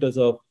 kilometers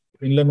of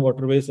inland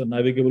waterways or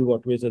navigable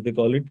waterways, as they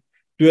call it.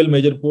 12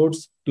 major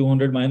ports,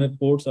 200 minor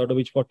ports, out of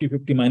which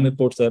 40-50 minor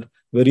ports are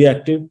very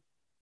active.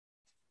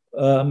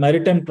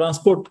 Maritime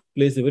transport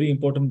plays a very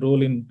important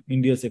role in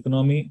India's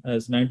economy,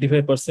 as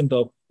 95%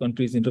 of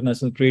countries'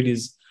 international trade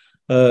is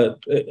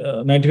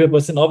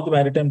 95% of the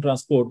maritime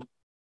transport.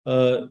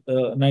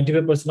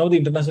 95% of the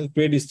international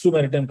trade is through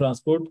maritime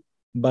transport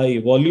by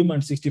volume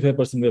and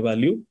 65% by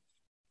value.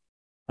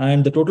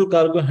 And the total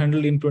cargo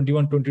handled in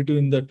 21-22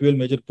 in the 12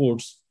 major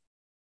ports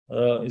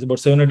is about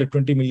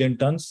 720 million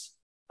tons.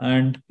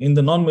 And in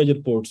the non-major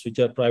ports, which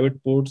are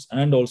private ports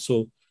and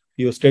also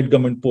your state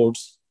government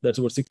ports, that's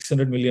about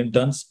 600 million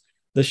tons.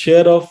 The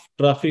share of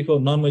traffic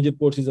of non-major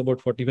ports is about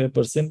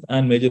 45%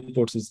 and major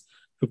ports is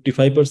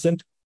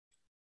 55%,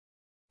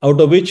 out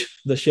of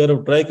which the share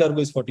of dry cargo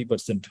is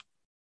 40%.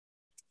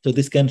 So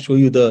this can show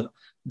you the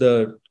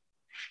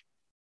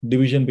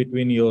division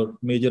between your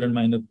major and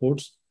minor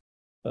ports.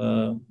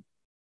 And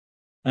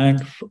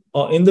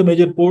in the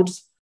major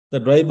ports, the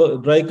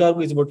dry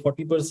cargo is about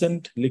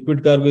 40%,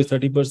 liquid cargo is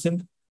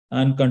 30%,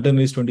 and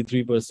container is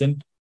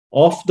 23%.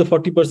 Of the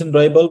 40%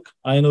 dry bulk,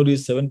 iron ore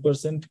is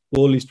 7%,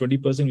 coal is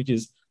 20%, which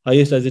is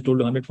highest, as I told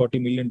you, 140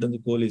 million tons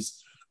of coal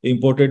is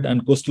imported,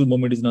 and coastal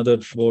movement is another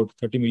about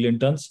 30 million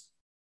tons.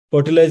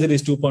 Fertilizer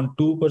is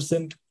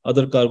 2.2%,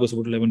 other cargoes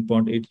about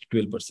 11.8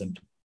 to 12%.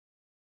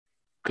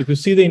 If you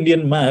see the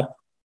Indian map,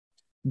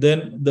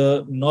 then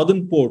the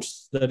northern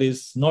ports, that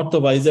is north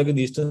of Vizag on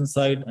the eastern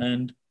side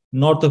and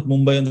north of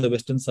Mumbai on the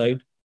western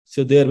side,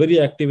 so they are very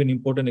active in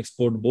import and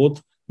export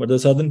both, but the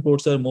southern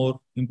ports are more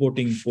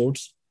importing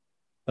ports.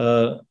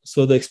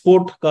 So the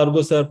export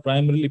cargoes are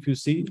primarily, if you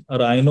see,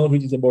 are iron ore,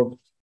 which is about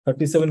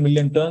 37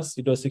 million tons.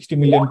 It was 60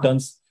 million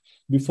tons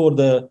before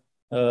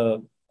before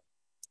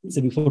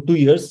 2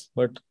 years,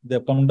 but they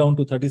have come down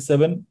to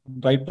 37.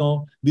 Right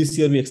now, this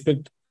year we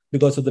expect,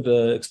 because of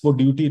the export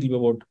duty, it will be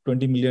about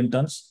 20 million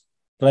tons,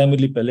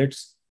 primarily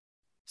pellets.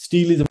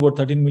 Steel is about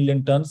 13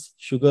 million tons,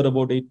 sugar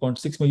about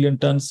 8.6 million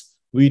tons,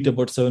 wheat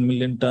about 7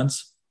 million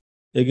tons.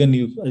 Again,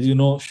 as you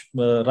know,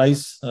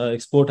 rice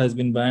export has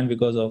been banned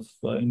because of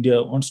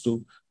India wants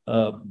to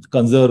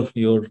conserve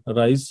your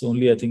rice.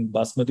 Only, I think,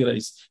 basmati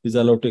rice is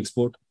allowed to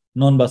export.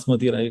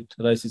 Non-basmati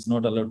rice is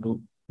not allowed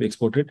to be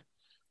exported.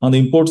 On the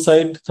import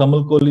side,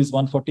 thermal coal is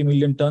 140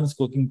 million tons,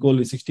 coking coal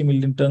is 60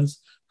 million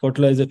tons,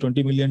 fertilizer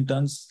 20 million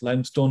tons,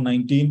 limestone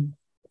 19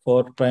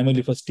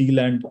 primarily for steel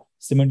and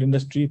cement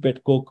industry,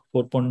 pet coke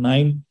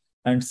 4.9,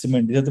 and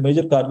cement. These are the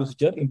major cargoes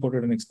which are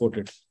imported and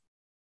exported.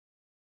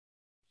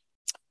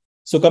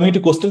 So coming to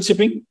coastal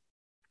shipping.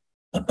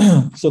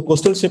 So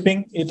coastal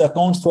shipping, it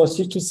accounts for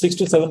 6 to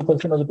 7%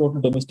 of the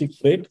total domestic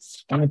freight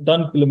on a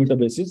ton kilometer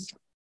basis.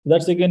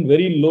 That's again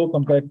very low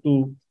compared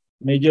to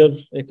major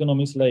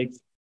economies like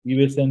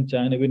US and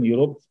China, even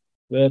Europe,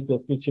 where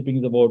coastal shipping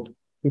is about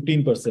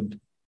 15%.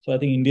 So I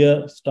think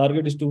India's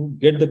target is to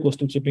get the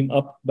coastal shipping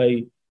up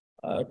by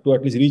to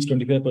at least reach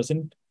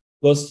 25%,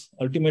 because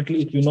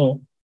ultimately, if you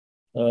know,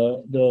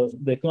 the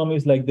economy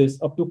is like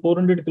this: up to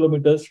 400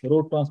 kilometers,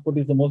 road transport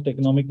is the most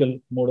economical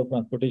mode of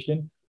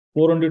transportation.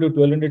 400 to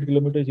 1200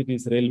 kilometers, it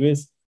is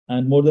railways,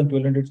 and more than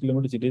 1200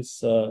 kilometers, it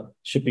is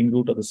shipping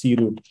route or the sea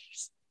route.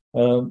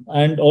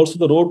 And also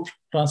the road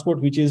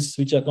transport, which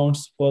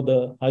accounts for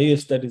the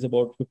highest, that is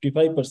about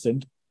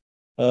 55%,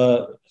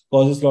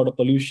 causes a lot of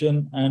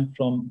pollution. And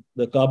from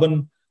the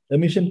carbon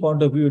emission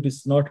point of view, it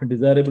is not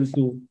desirable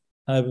to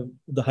have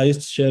the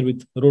highest share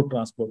with road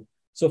transport.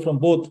 So from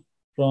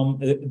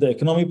the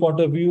economy point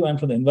of view and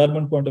from the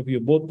environment point of view,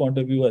 both point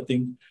of view, I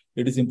think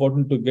it is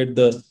important to get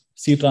the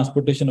sea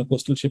transportation or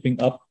coastal shipping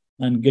up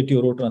and get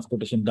your road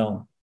transportation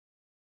down.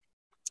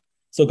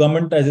 So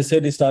government, as I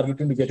said, is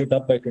targeting to get it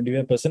up by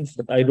 25%,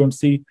 but I don't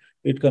see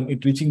it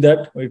reaching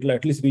that. It will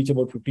at least reach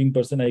about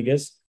 15%, I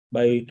guess,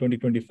 by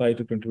 2025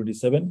 to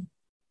 2027.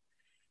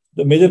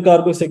 The major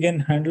cargoes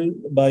again handled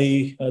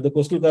by the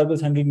coastal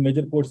cargoes handled in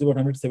major ports is about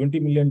 170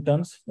 million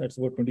tons. That's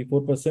about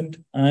 24%.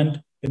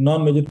 And in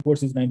non-major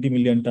ports is 90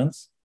 million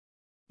tons.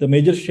 The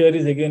major share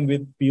is again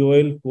with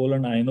POL, coal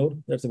and iron ore.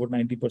 That's about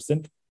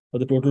 90% of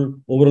the total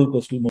overall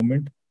coastal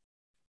movement.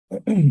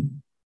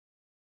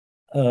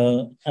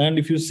 And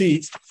if you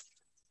see,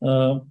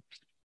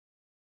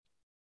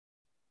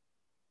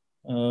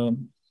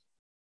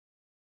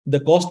 the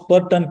cost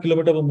per ton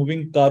kilometer of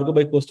moving cargo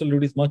by coastal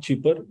route is much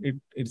cheaper.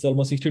 It's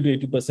almost 60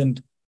 to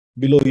 80%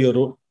 below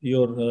your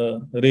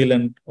rail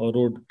and or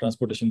road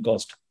transportation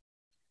cost.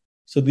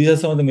 So these are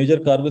some of the major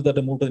cargoes that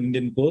are moved to the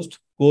Indian coast.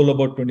 Coal,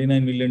 about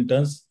 29 million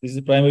tons. This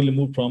is primarily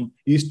moved from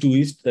east to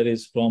east, that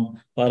is from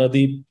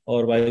Paradip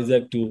or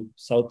Vizag to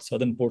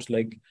southern ports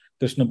like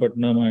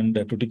Krishnapatnam and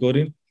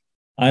Tuticorin.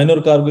 Iron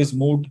ore cargo is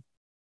moved,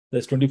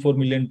 that's 24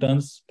 million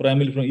tons,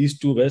 primarily from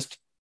east to west,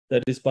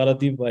 that is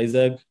Paradip,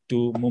 Vizag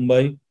to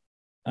Mumbai.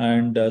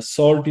 And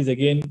salt is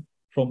again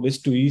from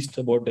west to east,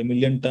 about 1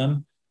 million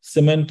ton.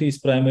 Cement is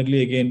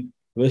primarily again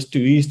west to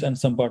east, and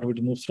some part of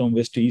it moves from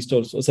west to east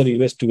also,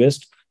 west to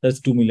west,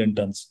 that's 2 million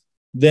tons.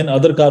 Then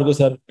other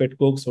cargoes are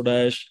petcoke, soda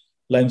ash,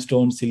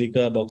 limestone,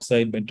 silica,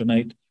 bauxite,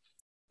 bentonite.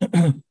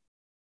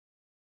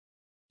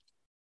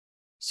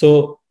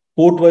 So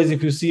port-wise,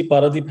 if you see,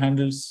 Paradip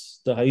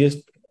handles the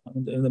highest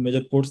in the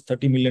major ports,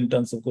 30 million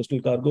tons of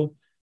coastal cargo,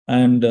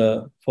 and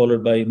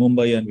followed by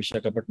Mumbai and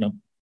Visakhapatnam.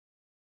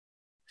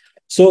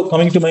 So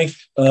coming to my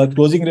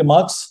closing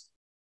remarks,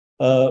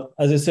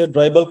 as I said,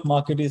 dry bulk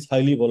market is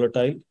highly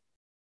volatile,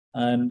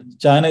 and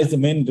China is the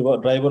main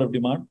driver of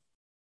demand.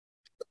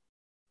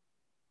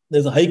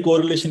 There's a high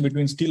correlation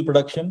between steel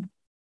production,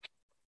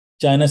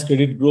 China's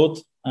credit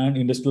growth, and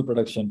industrial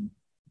production.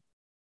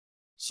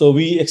 So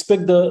we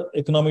expect the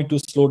economy to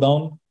slow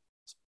down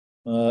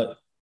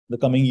the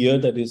coming year,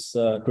 that is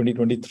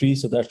 2023.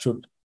 So that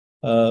should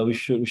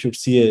we should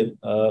see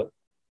a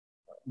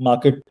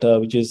market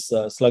which is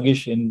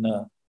sluggish in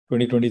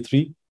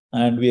 2023,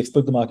 and we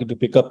expect the market to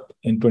pick up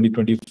in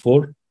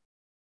 2024.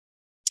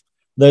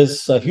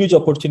 There's a huge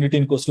opportunity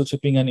in coastal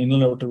shipping and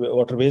inland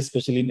waterways,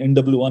 especially in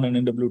NW1 and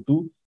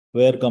NW2,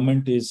 where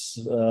government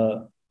is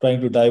trying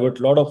to divert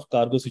a lot of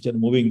cargoes which are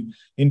moving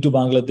into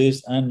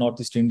Bangladesh and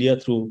Northeast India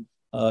through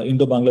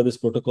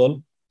Indo-Bangladesh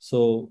Protocol.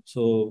 So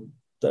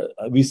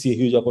we see a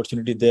huge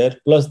opportunity there,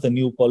 plus the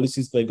new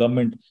policies by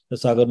government, the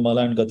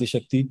Sagarmala and Gati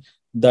Shakti,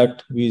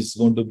 that is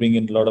going to bring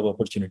in a lot of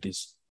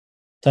opportunities.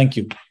 Thank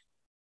you.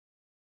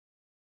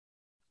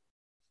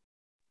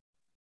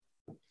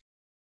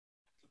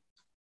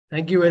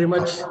 Thank you very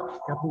much,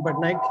 Captain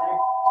Patnaik.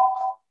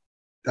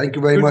 Thank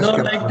you very much. I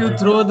would now like to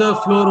throw the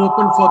floor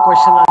open for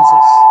question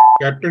answers.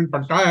 Captain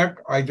Patnaik,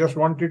 I just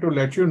wanted to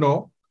let you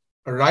know,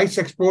 rice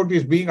export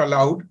is being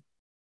allowed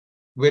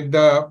with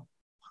the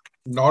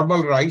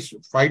normal rice,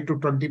 5 to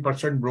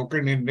 20%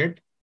 broken in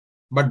it,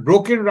 but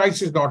broken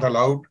rice is not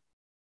allowed.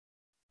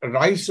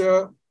 Rice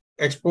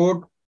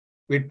export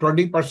with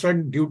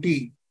 20%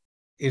 duty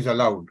is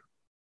allowed.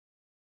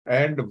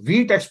 And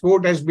wheat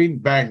export has been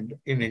banned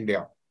in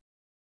India.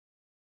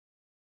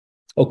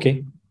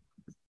 Okay.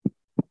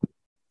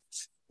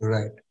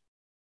 Right.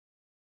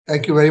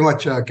 Thank you very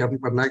much, Captain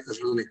Patnaik.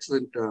 This was an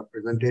excellent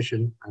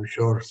presentation. I'm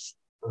sure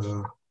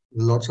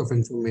lots of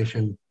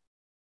information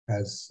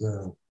has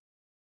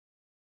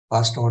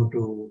passed on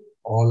to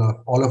all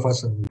of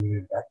us.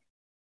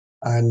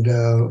 And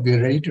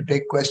we're ready to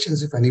take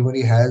questions. If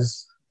anybody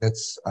has,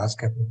 let's ask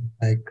Captain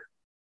Patnaik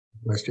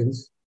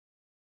questions.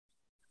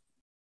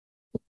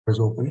 It's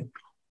open.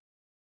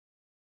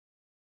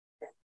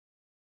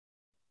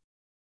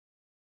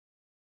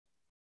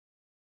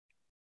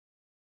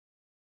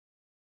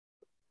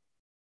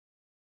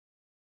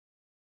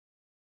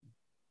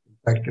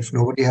 In fact, if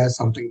nobody has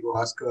something to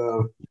ask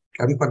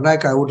Captain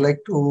Patnaik, I would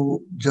like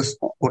to just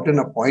put in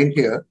a point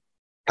here.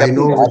 Captain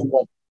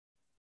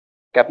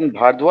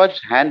Bhardwaj's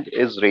hand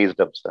is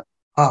raised up, sir.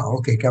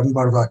 Okay, Captain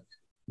Bhardwaj,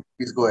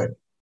 please go ahead.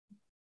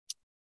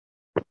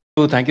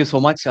 So thank you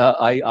so much.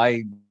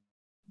 I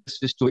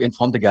just to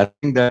inform the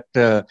gathering that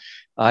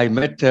I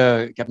met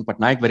Captain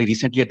Patnaik very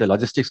recently at the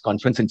logistics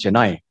conference in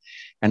Chennai,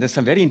 and there's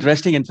some very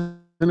interesting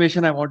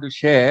information I want to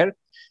share.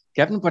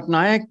 Captain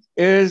Patnaik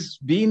has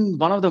been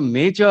one of the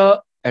major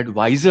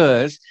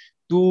advisors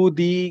to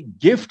the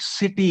Gift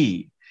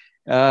City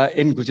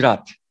in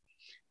Gujarat.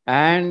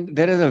 And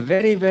there is a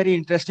very, very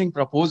interesting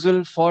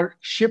proposal for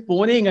ship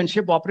owning and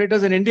ship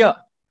operators in India.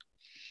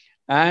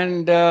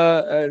 And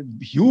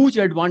huge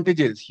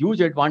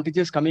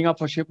advantages coming up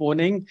for ship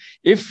owning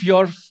if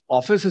your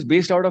office is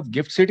based out of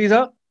Gift City,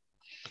 sir.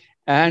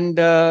 And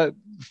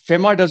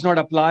FEMA does not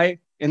apply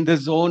in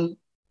this zone.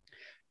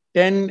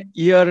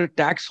 10-year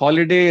tax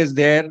holiday is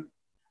there.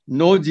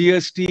 No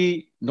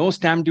GST, no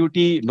stamp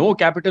duty, no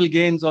capital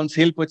gains on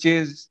sale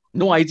purchase,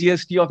 no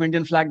IGST of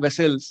Indian flag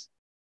vessels,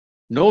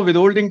 no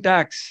withholding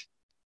tax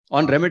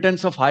on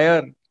remittance of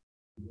hire.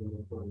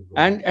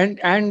 And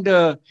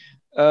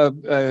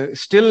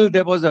still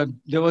there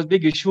was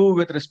big issue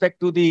with respect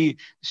to the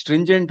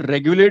stringent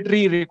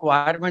regulatory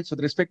requirements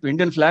with respect to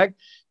Indian flag.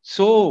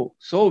 So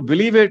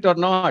believe it or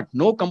not,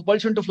 no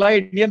compulsion to fly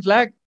Indian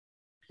flag.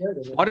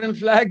 Foreign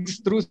flags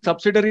through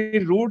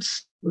subsidiary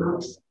routes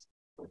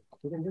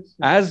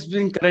as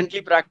being currently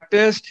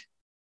practiced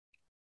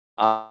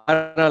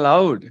are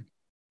allowed.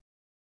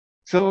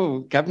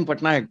 So, Captain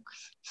Patnaik,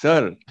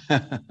 sir,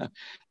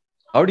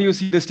 how do you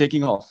see this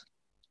taking off?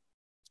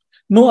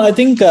 No, I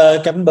think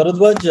Captain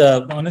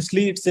Bharadwaj,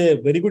 honestly, it's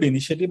a very good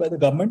initiative by the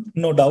government,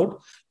 no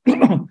doubt.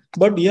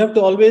 But you have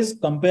to always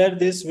compare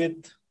this with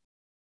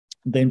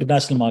the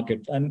international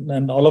market.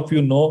 And all of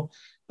you know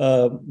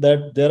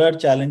that there are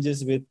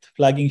challenges with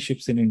flagging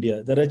ships in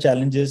India. There are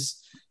challenges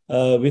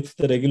with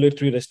the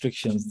regulatory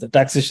restrictions, the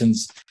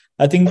taxations.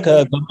 I think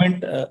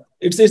government,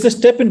 it's a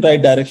step in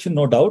right direction,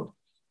 no doubt.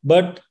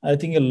 But I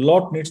think a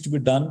lot needs to be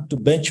done to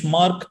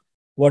benchmark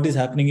what is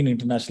happening in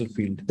international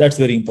field. That's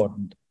very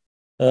important.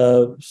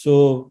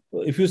 So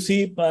if you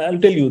see, I'll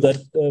tell you that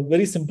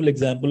very simple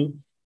example.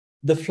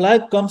 The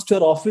flag comes to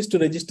your office to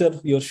register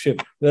your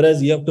ship,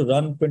 whereas you have to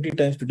run 20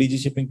 times to DG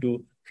shipping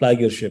to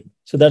flag your ship.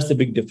 So that's the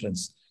big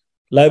difference.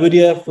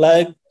 Liberia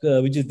flag,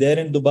 which is there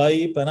in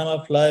Dubai,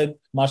 Panama flag,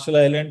 Marshall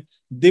Island,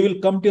 they will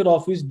come to your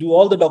office, do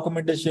all the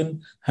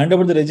documentation, hand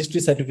over the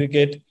registry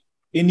certificate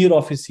in your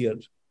office here.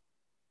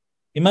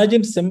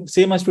 Imagine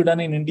same has to be done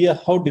in India.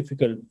 How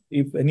difficult?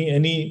 If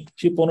any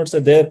ship owners are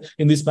there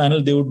in this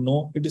panel, they would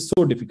know it is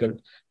so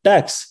difficult.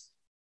 Tax.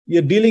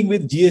 You're dealing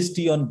with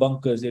GST on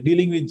bunkers. You're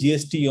dealing with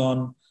GST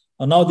on.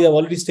 Now they have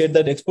already said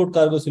that export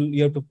cargoes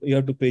you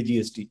have to pay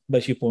GST by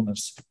ship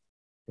owners.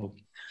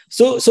 Okay.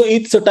 So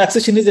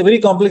taxation is a very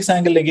complex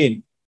angle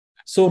again.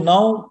 So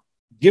now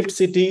Gift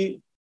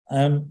City,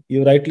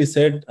 you rightly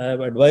said, I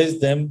have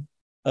advised them,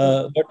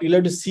 but you'll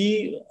have to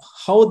see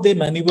how they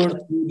maneuver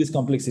through these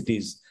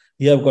complexities.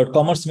 You have got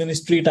Commerce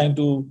Ministry trying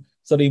to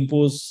sort of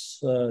impose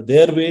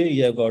their way.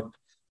 You have got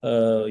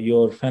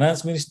your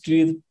Finance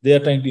Ministry, they are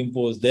trying to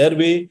impose their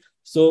way.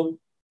 So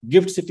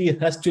Gift City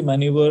has to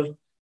maneuver,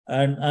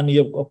 and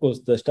you have, of course,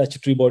 the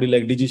statutory body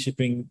like DG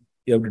Shipping,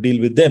 you have to deal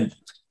with them.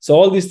 So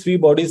all these three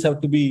bodies have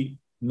to be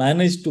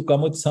managed to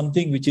come with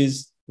something which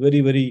is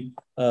very, very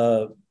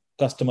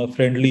customer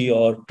friendly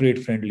or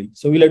trade friendly.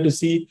 So we'll have to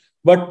see,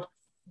 but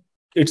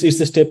it's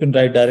a step in the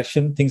right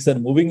direction. Things are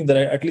moving in the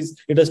right, at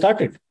least it has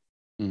started.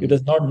 It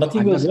is not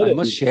nothing. I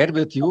must share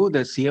with you the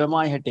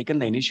CMMI had taken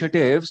the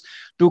initiatives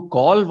to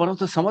call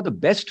some of the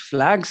best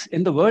flags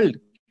in the world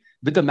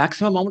with the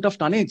maximum amount of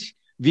tonnage.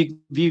 We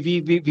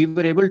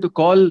were able to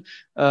call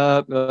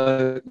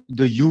the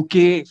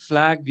UK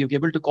flag. We were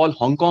able to call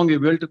Hong Kong. We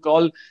were able to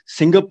call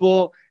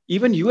Singapore,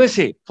 even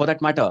USA for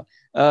that matter.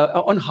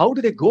 On how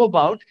do they go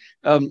about,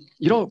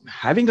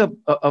 having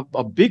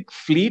a big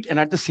fleet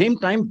and at the same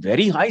time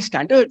very high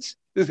standards.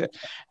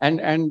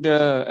 And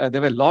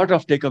there were a lot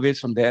of takeaways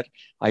from there.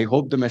 I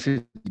hope the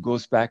message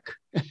goes back.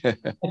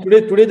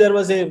 Today there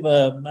was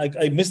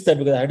I missed that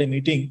because I had a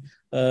meeting.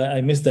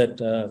 I missed that.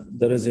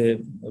 There is a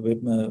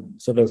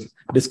sort of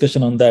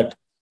discussion on that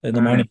in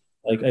the morning.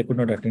 I could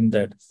not attend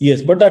that.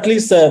 Yes, but at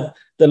least a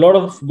lot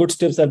of good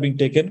steps are being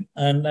taken,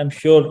 and I'm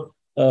sure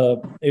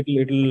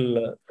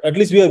it'll at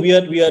least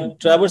we are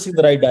traversing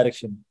the right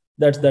direction.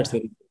 That's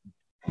very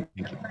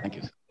important. Thank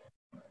you.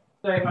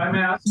 So if I may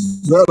ask,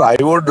 Sir, I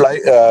would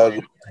like,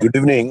 good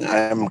evening, I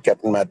am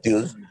Captain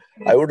Matthews.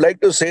 I would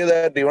like to say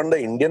that even the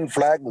Indian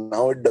flag,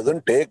 now it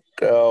doesn't take,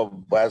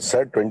 as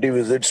said, 20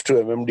 visits to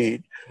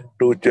MMD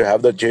to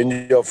have the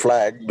change of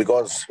flag,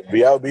 because we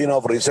have been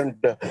of recent,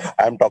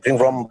 I'm talking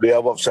from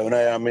behalf of Seven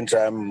Islands,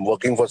 I'm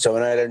working for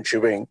Seven Islands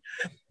Shipping.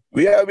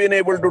 We have been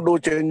able to do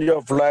change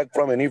of flag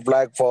from any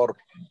flag for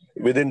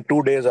within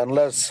 2 days,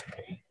 unless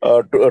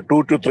 2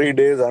 to 3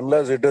 days,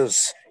 unless it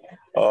is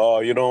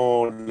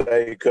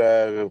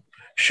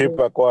ship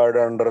acquired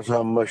under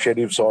some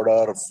sheriff's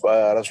order,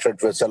 arrested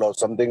vessel or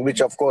something,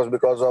 which of course,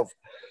 because of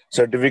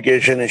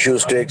certification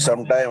issues take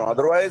some time.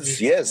 Otherwise,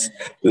 yes,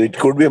 it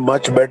could be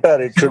much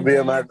better. It should be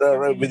a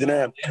matter within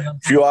a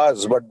few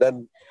hours, but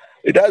then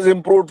it has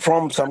improved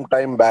from some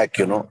time back,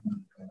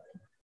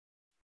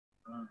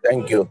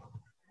 Thank you.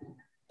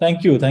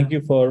 Thank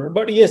you for,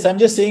 but yes, I'm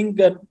just saying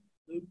that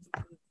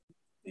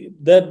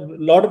a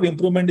lot of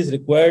improvement is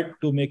required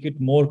to make it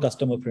more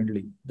customer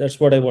friendly. That's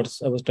what I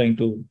was trying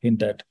to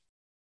hint at.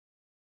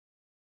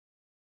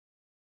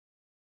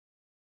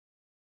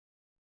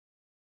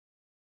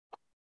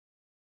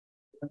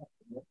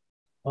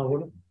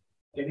 can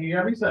you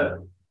hear me,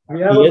 sir?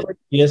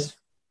 Yes.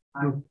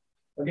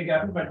 Okay,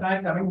 Captain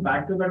Patnaik, coming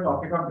back to the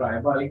topic of dry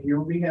bulk,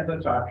 you being as a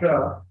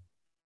charterer,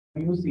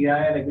 new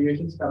CII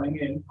regulations coming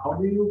in, how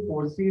do you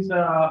foresee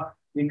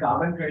the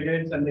carbon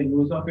credits and the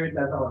use of it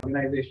as an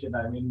organization?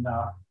 I mean,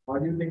 how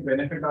do you think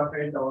benefit of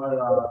it,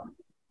 or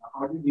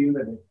how do you deal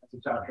with it as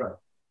a charterer?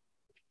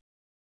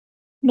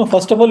 No,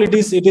 first of all, it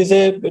is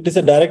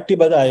a directive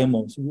by the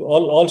IMO. So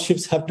all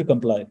ships have to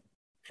comply.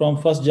 From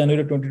 1st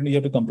January 2020, you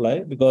have to comply,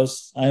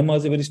 because IMO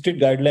has a very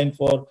strict guideline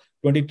for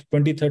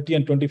 2030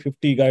 and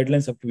 2050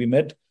 guidelines have to be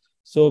met.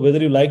 So whether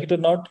you like it or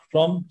not,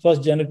 from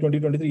 1st January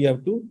 2023, you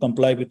have to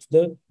comply with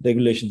the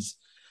regulations.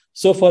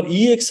 So for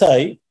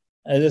EXI,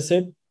 as I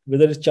said,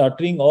 whether it's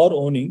chartering or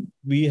owning,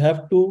 we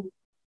have to,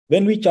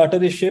 when we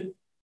charter a ship,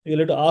 we'll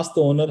have to ask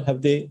the owner,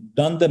 have they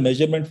done the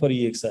measurement for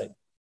EXI?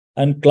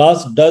 And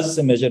class does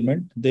a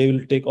measurement. They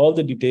will take all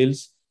the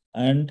details.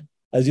 And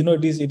as you know,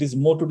 it is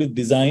more to do with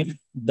design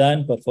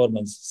than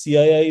performance.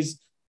 CII is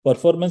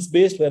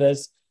performance-based,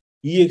 whereas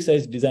EXI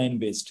is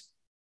design-based.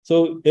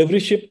 So every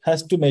ship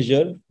has to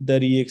measure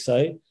their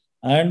EXI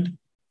and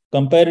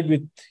compare it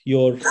with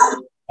your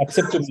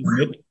acceptable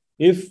limit.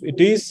 If it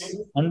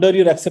is under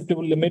your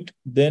acceptable limit,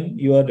 then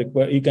you are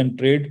required, you can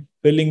trade,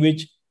 failing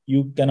which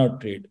you cannot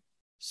trade.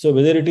 So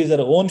whether it is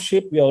our own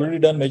ship, we have already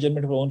done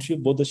measurement of our own ship,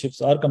 both the ships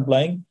are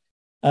complying.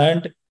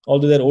 And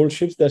although they're old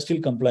ships, they're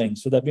still complying.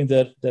 So that means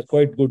they're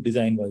quite good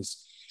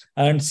design-wise.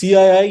 And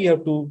CII, you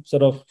have to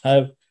sort of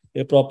have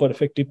a proper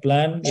effective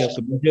plan. You have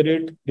to measure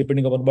it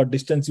depending upon what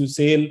distance you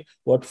sail,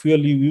 what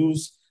fuel you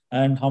use,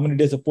 and how many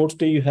days of port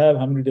stay you have,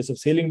 how many days of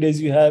sailing days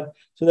you have.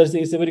 So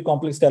it's a very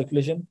complex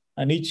calculation,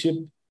 and each ship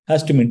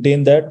has to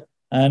maintain that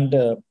and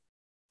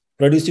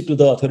produce it to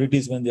the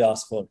authorities when they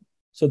ask for.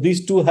 So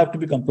these two have to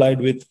be complied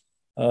with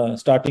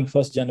starting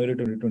 1st January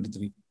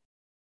 2023.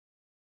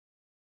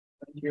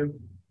 Thank you.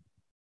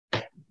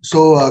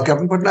 So,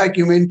 Captain Patnaik,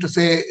 you mean to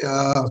say,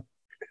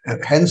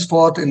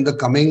 henceforth in the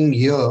coming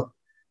year,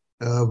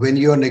 when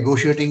you are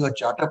negotiating a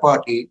charter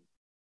party,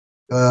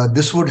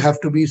 this would have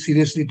to be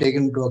seriously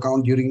taken into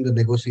account during the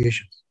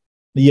negotiations?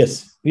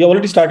 Yes, we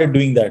already started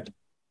doing that.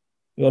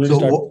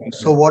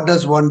 So what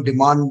does one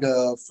demand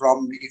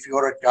from, if you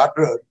are a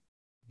charterer,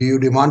 do you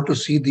demand to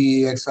see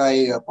the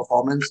XI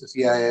performance, the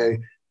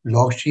CII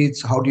log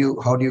sheets? How do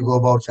you go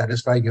about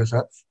satisfying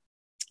yourself?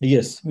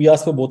 Yes, we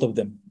ask for both of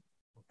them.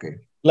 Okay.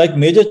 Like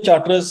major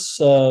charterers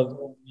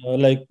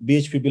like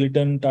BHP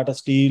Billiton, Tata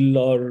Steel,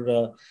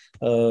 or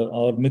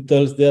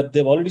Mittals,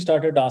 they've already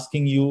started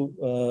asking you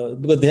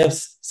because they have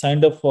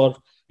signed up for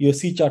your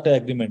sea charter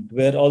agreement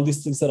where all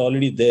these things are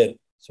already there.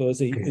 So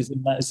it's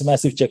a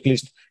massive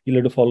checklist. You'll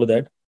have to follow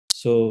that.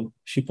 So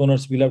ship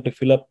owners will have to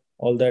fill up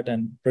all that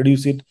and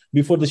produce it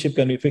before the ship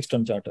can be fixed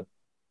on charter.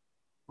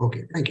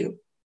 Okay, thank you.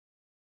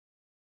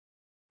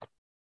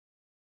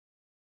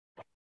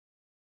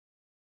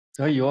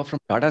 So you're from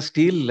Tata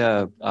Steel.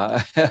 I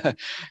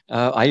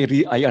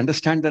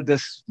understand that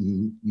this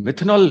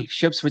methanol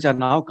ships which are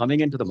now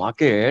coming into the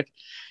market,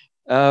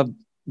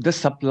 the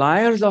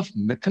suppliers of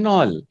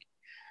methanol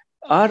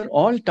are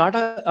all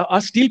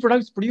are steel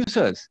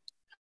producers.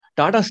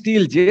 Tata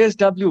Steel,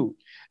 JSW,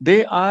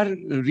 they are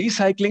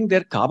recycling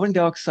their carbon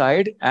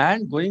dioxide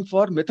and going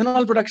for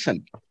methanol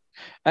production.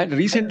 And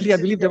recently, I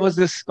believe there was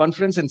this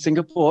conference in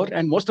Singapore,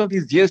 and most of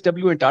these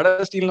JSW and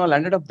Tata Steel now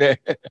landed up there.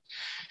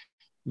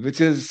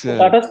 Which is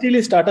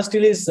Tata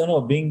Steel is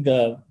being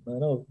a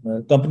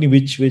company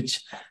which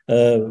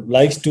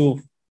likes to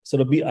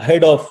sort of be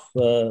ahead of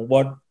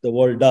what the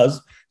world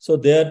does. So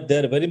they're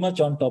very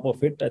much on top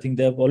of it. I think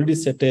they have already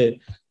set a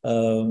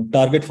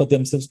target for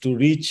themselves to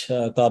reach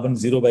carbon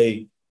zero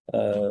by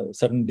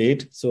certain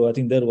date. So I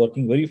think they're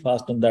working very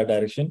fast on that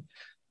direction.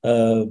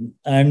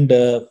 And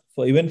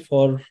even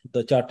for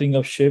the chartering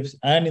of ships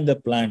and in the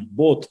plant,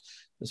 both.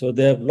 So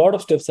there are a lot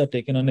of steps are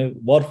taken on a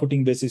war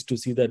footing basis to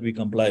see that we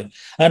comply.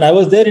 And I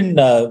was there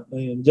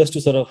just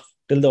to sort of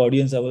tell the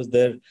audience, I was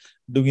there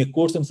doing a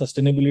course on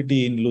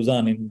sustainability in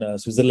Lausanne in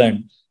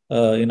Switzerland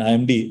in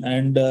IMD.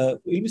 And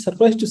you'll be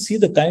surprised to see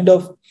the kind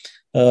of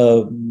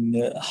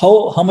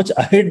how much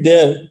ahead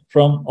they're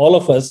from all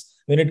of us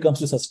when it comes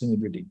to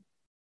sustainability.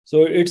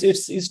 So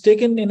it's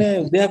taken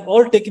they have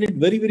all taken it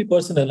very, very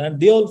personal,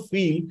 and they all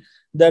feel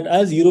that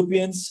as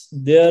Europeans,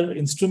 they are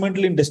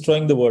instrumental in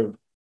destroying the world.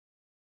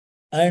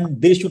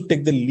 And they should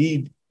take the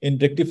lead in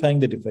rectifying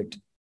the defect.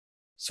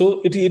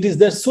 So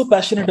they're so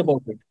passionate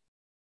about it.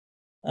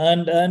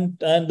 And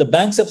the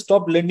banks have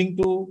stopped lending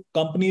to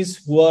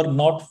companies who are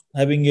not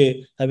having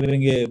a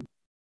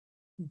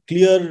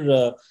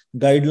clear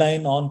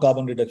guideline on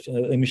carbon reduction,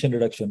 emission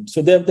reduction.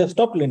 So they've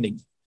stopped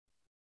lending.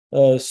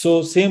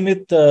 So same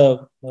with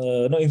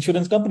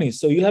insurance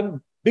companies. So you have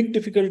a big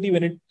difficulty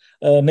when it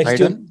next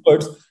year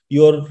onwards,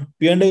 your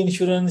P&A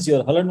insurance,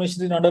 your Holland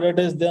machinery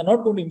underwriters, they are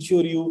not going to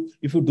insure you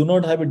if you do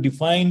not have a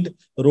defined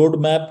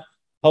roadmap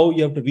how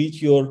you have to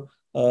reach your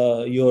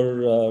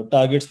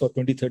targets for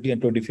 2030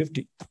 and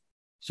 2050.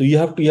 So you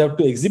have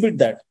to exhibit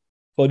that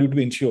for you to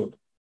be insured.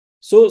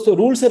 So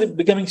rules are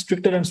becoming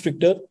stricter and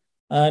stricter,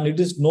 and it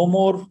is no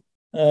more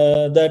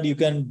that you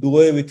can do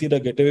away with it or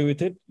get away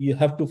with it. You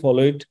have to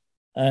follow it,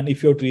 and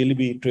if you have to really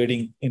be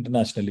trading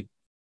internationally.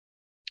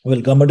 Well,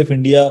 Government of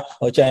India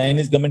or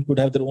Chinese government could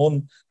have their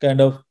own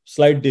kind of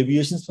slight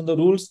deviations from the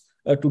rules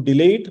to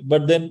delay it,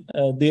 but then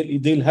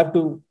they'll have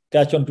to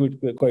catch on to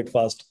it quite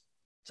fast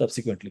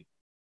subsequently.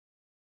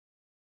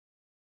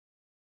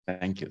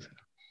 Thank you, sir.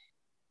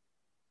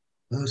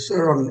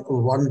 Sir,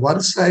 on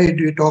one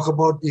side, we talk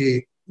about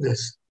the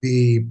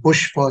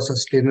push for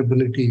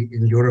sustainability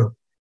in Europe,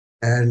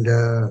 and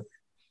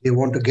they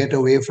want to get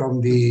away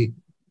from the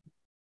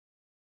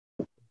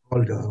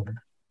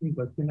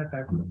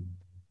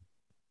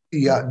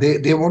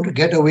they want to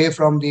get away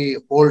from the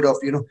hold of,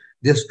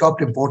 they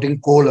stopped importing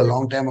coal a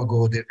long time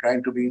ago. They're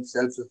trying to be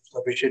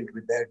self-sufficient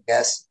with their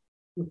gas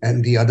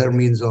and the other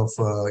means of,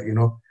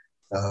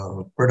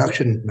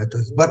 production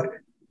methods. But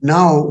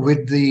now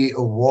with the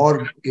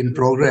war in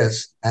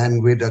progress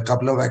and with a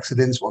couple of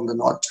accidents on the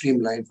Nord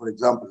Stream line, for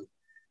example,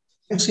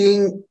 I'm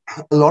seeing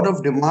a lot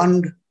of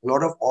demand, a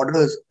lot of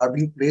orders are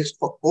being placed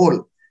for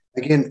coal,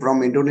 again,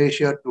 from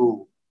Indonesia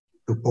to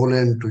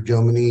Poland, to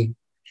Germany,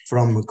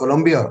 from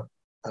Colombia,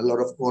 a lot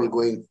of coal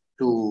going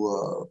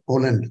to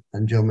Poland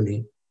and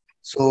Germany.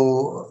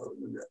 So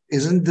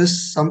isn't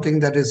this something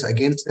that is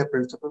against their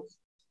principles?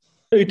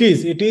 It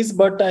is,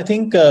 but I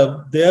think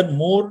they are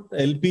more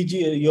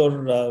LPG,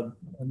 your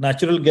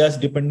natural gas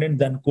dependent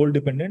than coal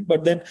dependent.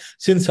 But then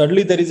since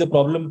suddenly there is a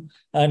problem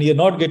and you're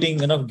not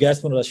getting enough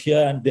gas from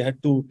Russia and they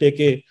had to take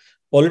a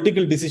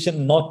political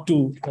decision not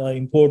to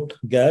import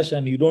gas,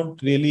 and you don't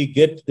really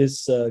get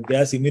this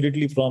gas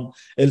immediately from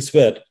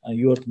elsewhere.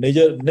 Your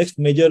next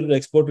major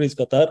exporter is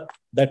Qatar.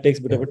 That takes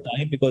a bit of a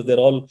time because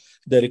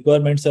their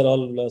requirements are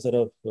all sort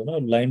of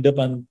lined up,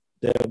 and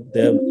they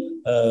have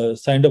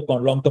signed up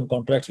on long-term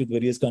contracts with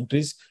various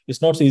countries.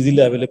 It's not so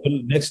easily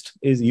available. Next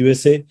is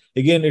USA.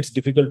 Again, it's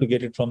difficult to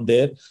get it from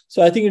there.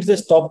 So I think it's a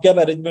stopgap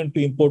arrangement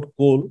to import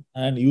coal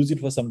and use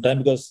it for some time,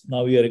 because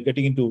now we are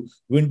getting into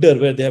winter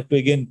where they have to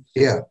again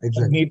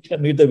meet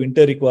the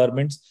winter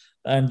requirements.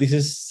 And this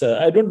is,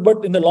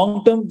 but in the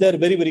long term, they're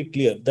very, very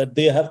clear that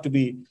they have to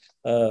be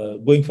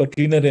going for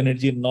cleaner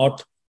energy,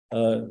 not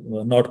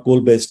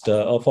coal-based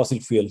or fossil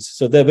fuels.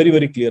 So they're very,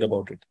 very clear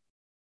about it.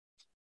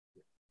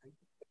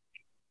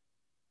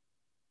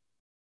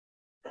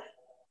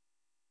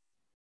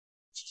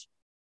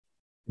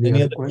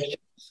 Any other questions?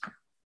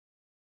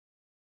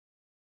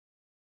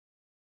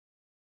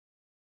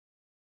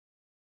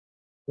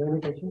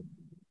 Any questions?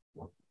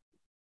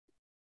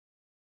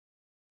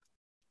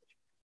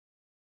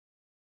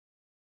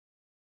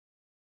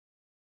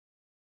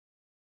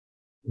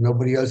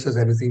 Nobody else has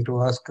anything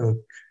to ask? I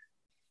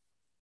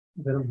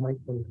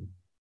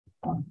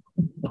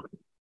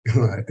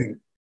think,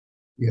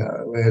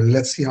 yeah. Well,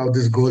 let's see how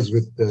this goes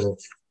with the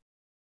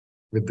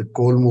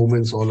coal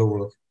movements all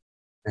over.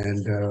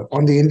 And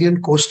on the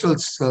Indian Coastal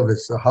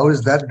Service, how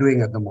is that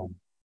doing at the moment?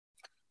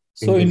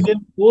 So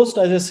Indian coast,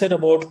 as I said,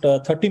 about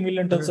 30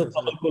 million tons of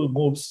thermal coal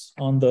moves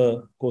on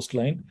the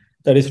coastline.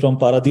 That is from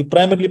Paradip,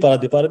 primarily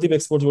Paradip. Paradip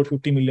exports about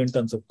 50 million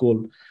tons of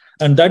coal.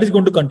 And that is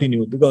going to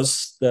continue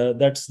because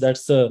that's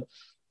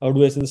how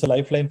do I say, it's a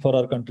lifeline for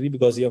our country,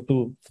 because you have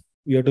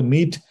to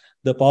meet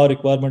the power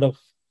requirement of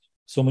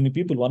so many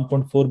people.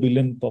 1.4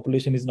 billion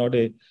population is not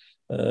a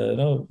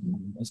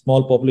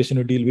small population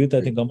to deal with.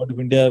 I think Government of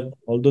India,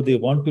 although they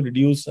want to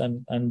reduce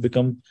and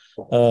become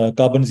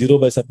carbon zero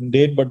by a certain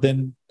date, but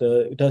then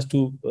it has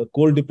to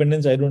coal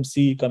dependence. I don't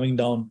see coming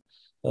down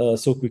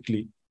so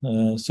quickly.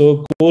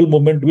 So coal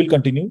movement will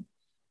continue,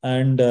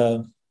 and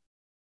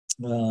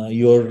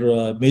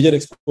your major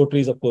exporter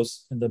is, of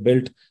course, in the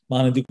belt,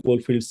 Mahanadi coal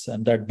fields,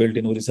 and that belt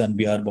in Orissa and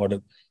Bihar border.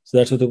 So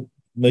that's where the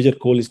major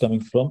coal is coming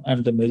from,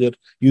 and the major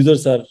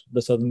users are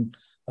the southern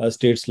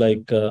states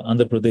like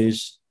Andhra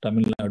Pradesh,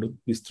 Tamil Nadu,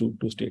 these two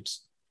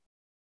states.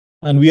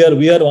 And we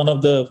are one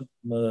of the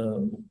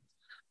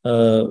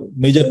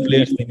major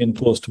players in the Indian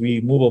coast. We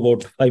move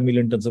about 5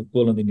 million tons of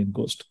coal on the Indian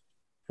coast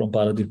from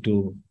Paradip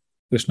to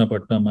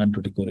Krishnapatnam and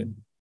Tuticorin.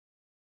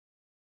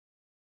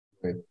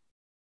 Right.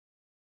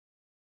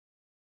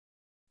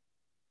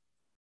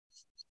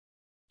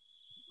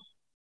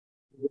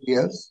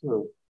 Yes.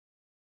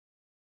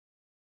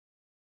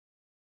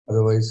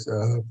 Otherwise,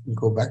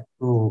 go back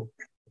to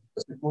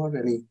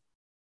any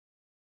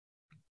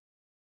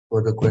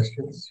further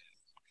questions?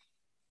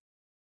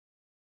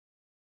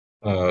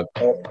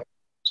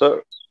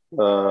 Sir,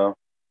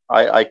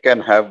 I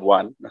can have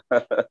one,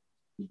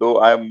 though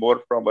I am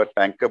more from a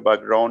tanker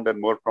background and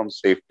more from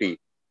safety.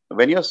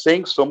 When you're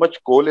saying so much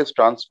coal is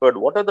transferred,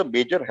 what are the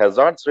major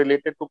hazards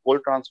related to coal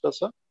transfer,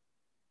 sir?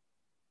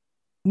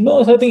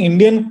 No, so I think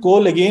Indian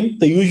coal, again,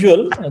 the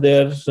usual,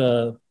 there's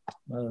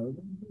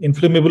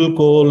inflammable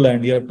coal,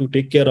 and you have to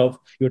take care of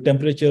your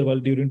temperature while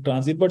during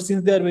transit. But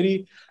since they are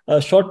very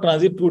short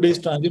transit, 2 days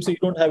transit, so you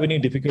don't have any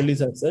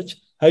difficulties as such.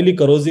 Highly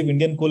corrosive.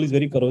 Indian coal is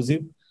very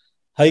corrosive.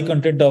 High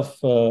content of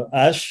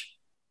ash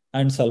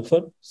and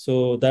sulfur.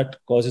 So that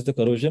causes the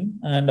corrosion.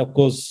 And of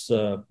course,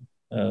 you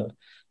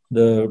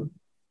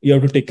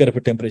have to take care of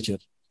a temperature.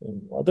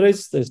 So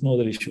otherwise, there's no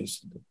other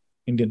issues.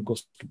 Indian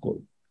coastal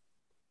coal.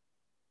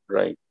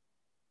 Right.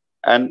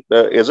 And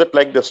is it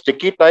like the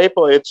sticky type,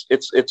 or it's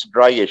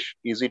dryish,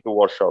 easy to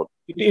wash out?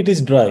 It is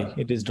dry.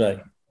 It is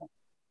dry.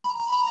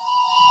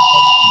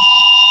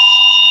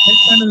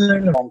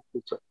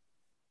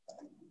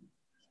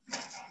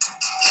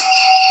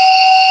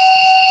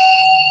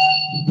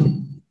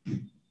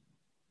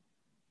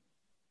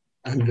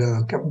 And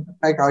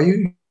Patnaik, are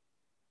you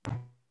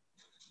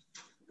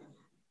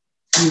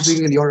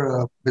using in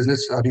your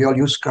business? Do you all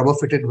use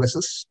scrubber-fitted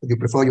vessels? Do you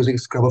prefer using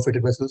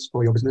scrubber-fitted vessels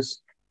for your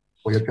business?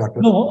 For your charter?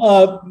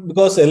 No,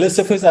 because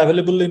LSF is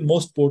available in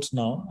most ports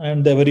now,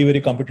 and they're very, very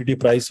competitive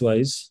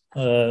price-wise.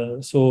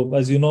 So,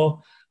 as you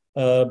know,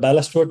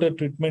 ballast water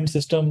treatment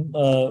system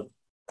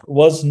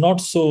was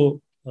not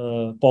so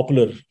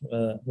popular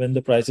when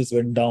the prices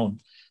went down.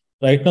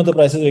 Right now, the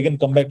prices again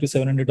come back to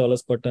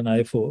 $700 per ton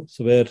IFO.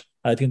 So, where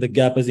I think the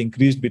gap has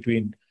increased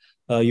between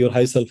your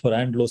high sulfur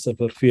and low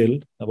sulfur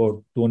fuel,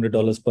 about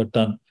 $200 per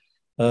ton,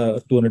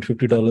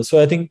 $250. So,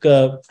 I think.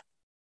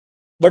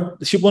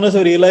 But shipowners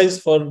have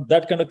realized for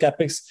that kind of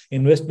capex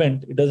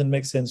investment, it doesn't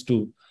make sense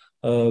to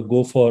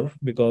go for,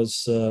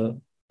 because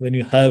when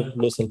you have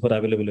low sulfur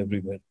available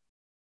everywhere.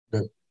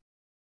 So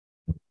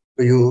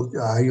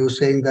are you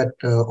saying that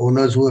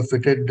owners who have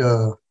fitted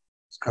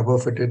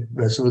scrubber-fitted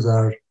vessels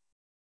are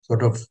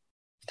sort of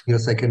taking a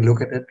second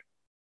look at it?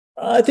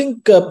 I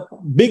think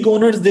big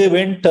owners, they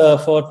went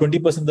for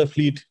 20% of the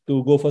fleet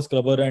to go for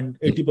scrubber, and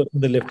 80%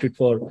 they left it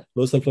for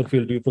low sulfur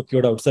fuel to be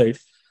procured outside.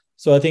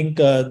 So I think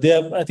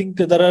I think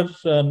there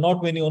are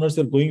not many owners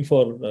who are going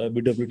for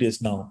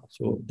BWTS now.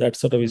 So that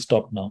sort of is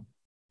stopped now.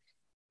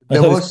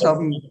 There was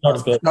some,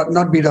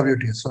 not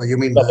BWTS, so you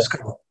mean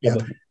scrubber. Yeah.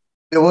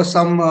 There was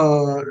some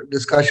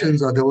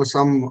discussions, or there was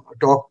some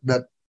talk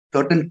that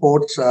certain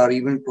ports are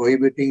even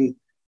prohibiting,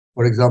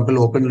 for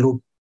example, open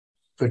loop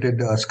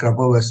fitted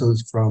scrubber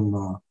vessels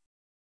from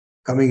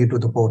coming into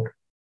the port.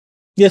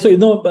 Yeah, so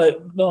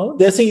no,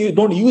 they're saying you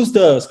don't use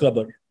the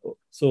scrubber.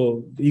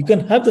 So you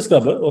can have the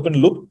scrubber, open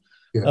loop.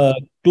 Yeah.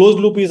 Closed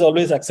loop is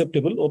always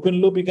acceptable.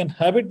 Open loop, you can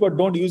have it, but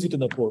don't use it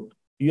in the port.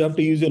 You have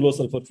to use your low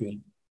sulfur fuel.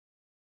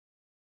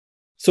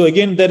 So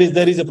again, there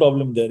is a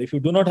problem there. If you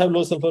do not have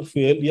low sulfur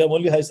fuel, you have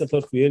only high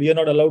sulfur fuel, you're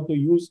not allowed to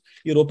use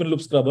your open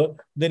loop scrubber,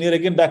 then you're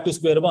again back to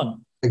square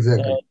one.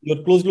 Exactly.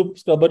 Your closed loop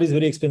scrubber is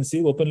very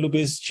expensive. Open loop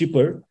is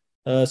cheaper.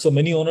 So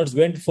many owners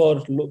went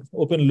for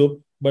open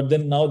loop, but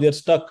then now they're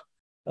stuck.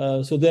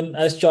 So then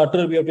as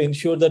charter, we have to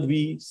ensure that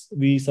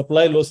we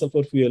supply low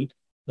sulfur fuel,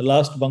 the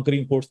last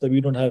bunkering ports, that we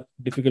don't have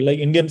difficult, like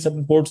Indian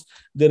certain ports,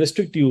 they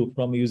restrict you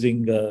from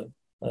using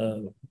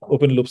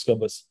open loop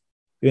scrubbers.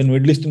 Even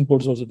Middle Eastern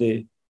ports also,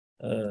 they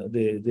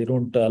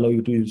don't allow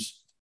you to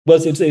use.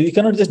 But you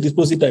cannot just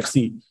dispose it at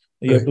sea.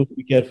 You have to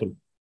be careful.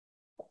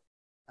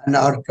 And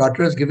are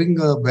charters giving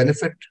a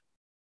benefit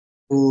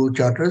to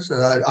charters?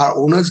 Are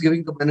owners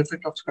giving the benefit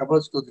of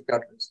scrubbers to the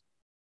charters?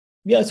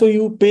 Yeah, so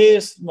you pay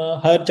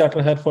higher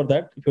charter hire for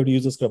that if you have to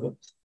use a scrubber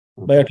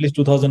by at least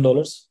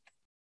 $2,000.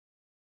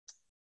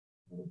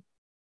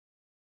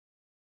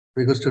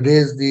 Because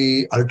today's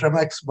the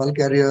Ultramax bulk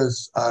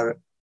carriers are,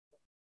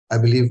 I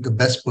believe, the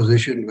best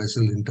positioned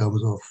vessel in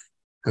terms of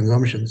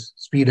consumptions,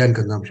 speed and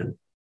consumption,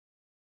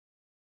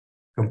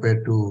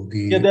 compared to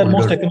the they're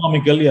most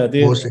economical. Yeah,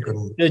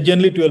 they're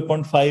generally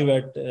 12.5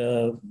 at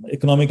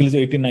economical is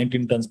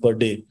 18-19 tons per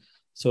day.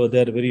 So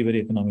they're very,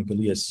 very economical.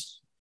 Yes.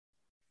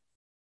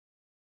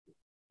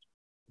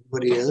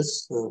 Anybody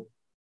else?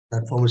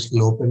 Platform is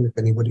still open. If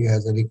anybody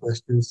has any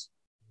questions,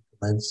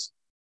 comments.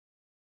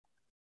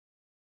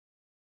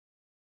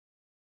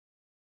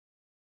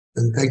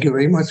 And thank you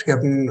very much,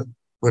 Captain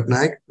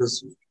Patnaik. It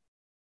was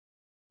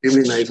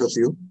extremely nice of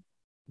you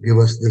to give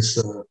us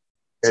this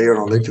carrier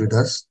knowledge with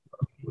us.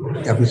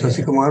 Captain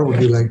Sasikumar,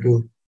 would you like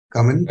to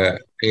come in?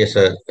 Yes,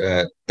 sir.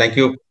 Thank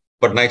you,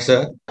 Patnaik,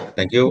 sir.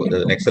 Thank you.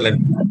 An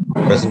excellent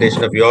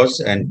presentation of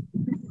yours. And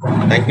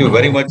thank you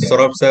very much,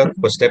 Saurabh, sir,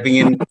 for stepping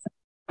in.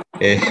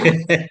 If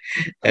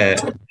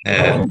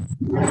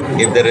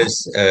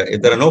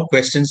there are no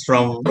questions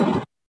from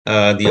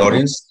the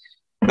audience,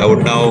 I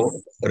would now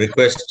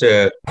request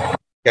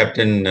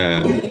Captain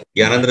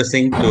Gyanendra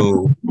Singh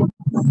to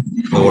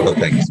the vote of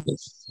thanks,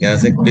 please. Gyanendra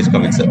Singh, please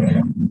come in, sir.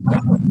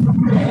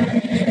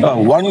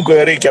 One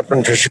query,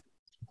 Captain Shashi.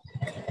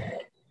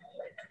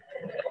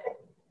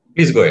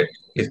 Please go ahead.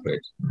 Please go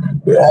ahead.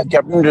 Yeah,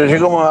 Captain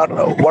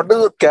Jashikumar, what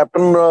is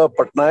Captain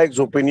Patnaik's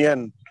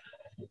opinion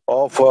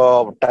of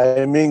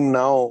timing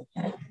now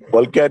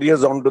bulk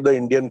carriers onto the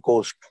Indian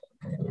coast?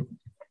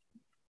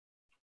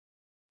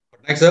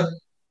 Patnaik, sir,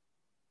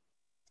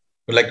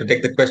 would like to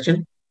take the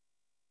question?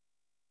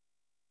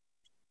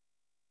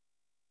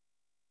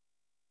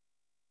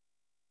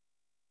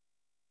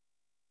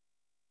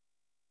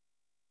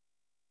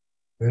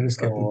 Where is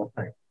Captain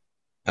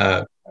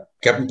Patnaik?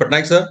 Captain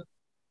Patnaik, sir?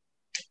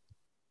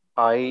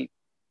 I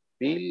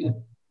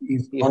feel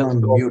he's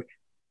on mute.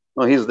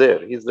 No, he's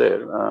there. He's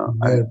there.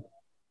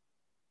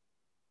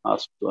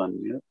 Asked to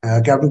unmute.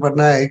 Captain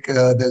Patnaik,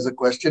 there's a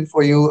question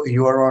for you.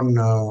 You are on.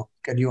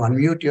 Can you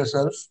unmute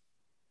yourself?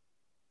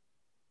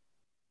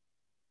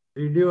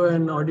 Video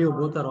and audio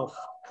both are off.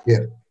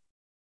 Yeah.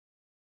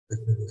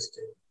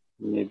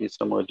 Maybe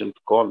some urgent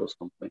call or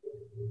something.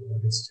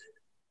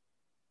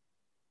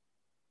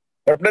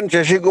 Captain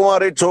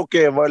Shashikumar, it's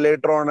okay. Well,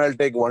 later on, I'll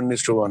take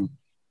 1:1.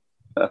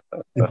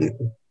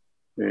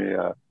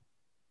 Yeah.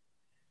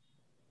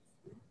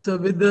 So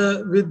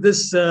with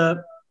this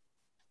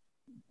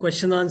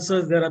question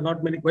answers, there are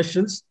not many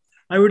questions.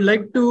 I would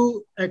like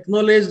to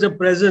acknowledge the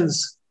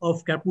presence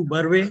of Captain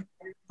Barve,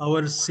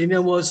 our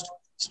senior most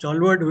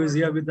stalwart, who is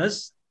here with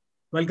us.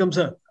 Welcome,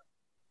 sir.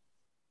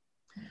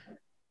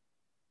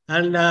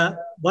 And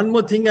one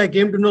more thing, I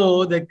came to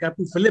know that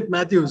Captain Philip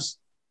Matthews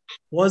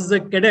was the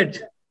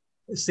cadet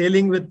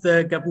sailing with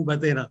Captain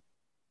Patnaik.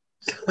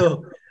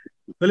 So,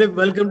 Philip,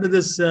 welcome to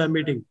this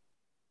meeting.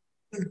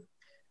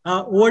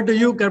 Over to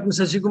you, Captain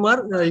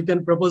Sasikumar. You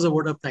can propose a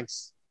vote of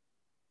thanks.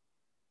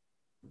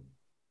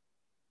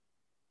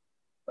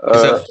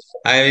 Sir,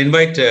 I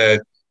invite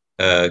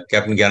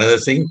Captain Gyanendra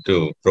Singh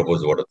to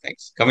propose a vote of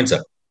thanks. Come in,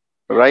 sir.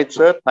 Right,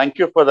 sir. Thank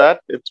you for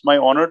that. It's my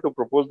honor to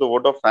propose the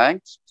vote of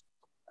thanks.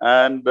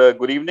 And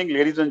good evening,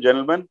 ladies and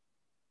gentlemen.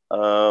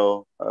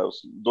 Though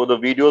the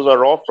videos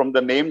are off from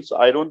the names,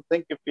 I don't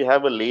think if we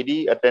have a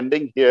lady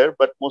attending here,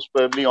 but most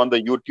probably on the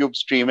YouTube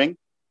streaming,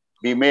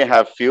 we may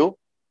have few.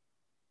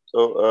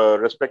 So,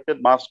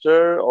 respected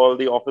master, all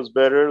the office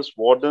bearers,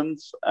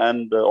 wardens,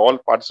 and all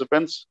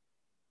participants,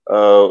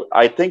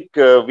 I think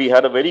we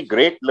had a very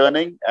great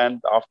learning.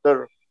 And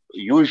after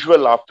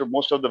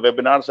most of the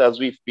webinars, as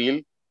we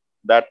feel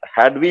that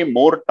had we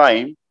more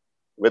time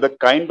with a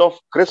kind of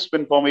crisp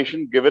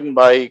information given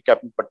by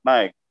Captain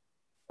Patnaik,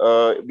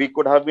 we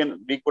could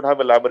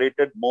have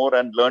elaborated more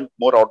and learned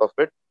more out of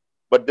it.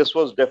 But this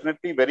was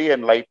definitely very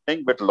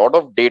enlightening with a lot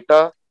of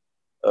data,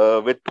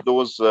 with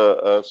those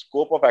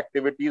scope of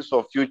activities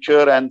for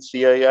future and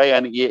CII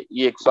and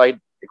EXI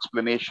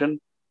explanation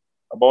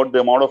about the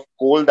amount of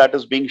coal that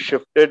is being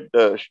shifted,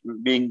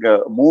 being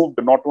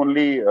moved not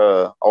only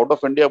out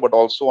of India, but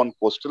also on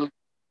coastal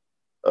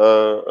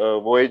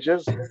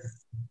voyages.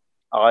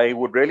 I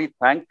would really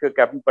thank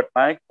Captain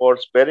Patnaik for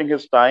sparing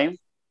his time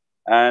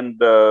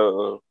and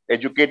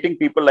educating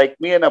people like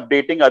me and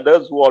updating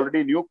others who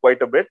already knew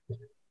quite a bit.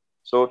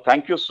 So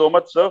thank you so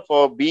much, sir,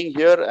 for being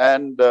here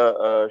and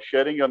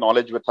sharing your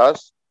knowledge with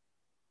us.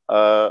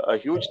 A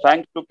huge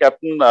thanks to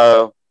Captain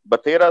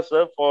Bathera,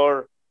 sir,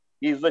 for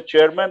he's the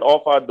chairman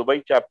of our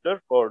Dubai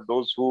chapter. For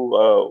those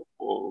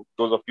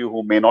of you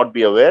who may not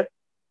be aware,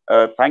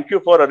 thank you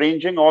for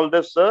arranging all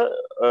this, sir.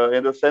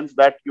 In the sense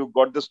that you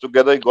got this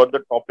together, you got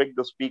the topic,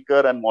 the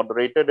speaker, and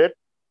moderated it.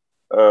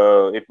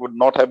 It would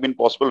not have been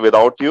possible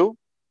without you.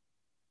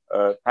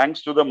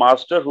 Thanks to the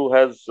master who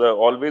has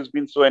always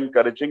been so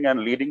encouraging and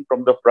leading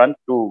from the front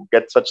to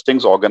get such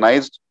things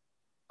organized.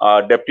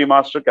 Deputy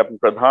Master, Captain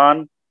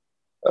Pradhan,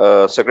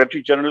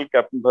 Secretary General,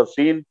 Captain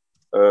Bhasin,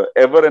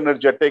 ever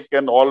energetic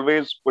and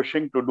always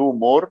pushing to do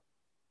more.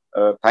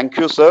 Thank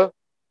you, sir.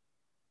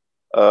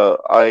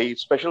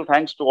 Special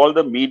thanks to all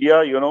the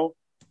media,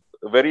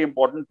 very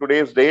important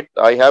today's date.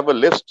 I have a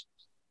list.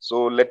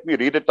 So let me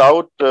read it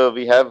out.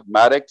 We have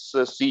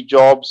Marex, Sea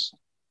Jobs,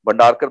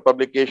 Bhandarkar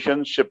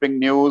Publications, Shipping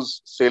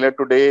News, Sailor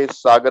Today,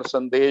 Sagar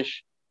Sandesh,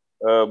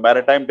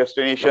 Maritime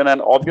Destination,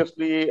 and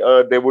obviously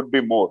there would be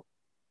more.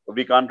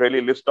 We can't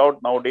really list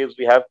out. Nowadays,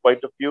 we have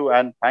quite a few,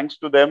 and thanks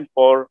to them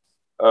for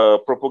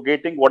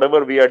propagating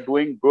whatever we are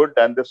doing good,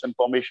 and this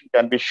information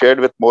can be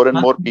shared with more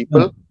and more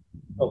people.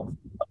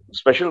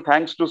 Special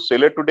thanks to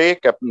Sailor Today,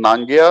 Captain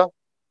Nangia,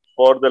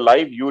 for the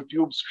live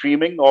YouTube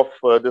streaming of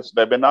this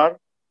webinar.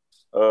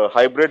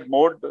 Hybrid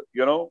mode,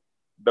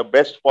 the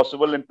best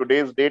possible in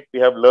today's date, we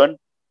have learned.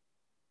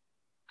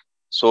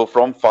 So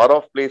from far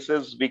off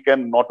places, we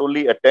can not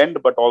only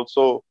attend, but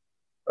also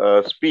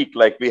speak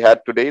like we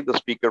had today, the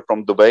speaker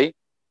from Dubai.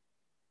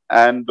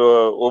 And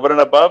over and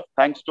above,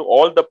 thanks to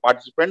all the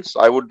participants,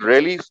 I would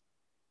really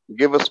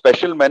give a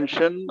special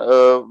mention.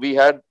 We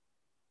had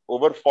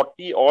over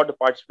 40 odd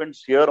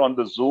participants here on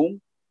the Zoom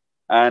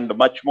and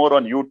much more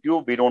on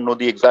YouTube. We don't know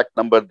the exact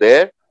number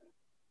there.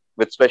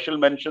 With special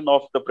mention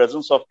of the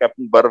presence of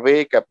Captain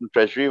Barve, Captain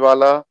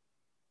Treasurywala,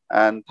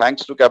 and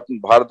thanks to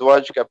Captain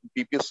Bhardwaj, Captain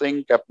P.P.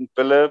 Singh, Captain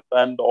Philip,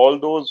 and all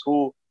those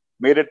who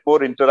made it more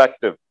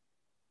interactive.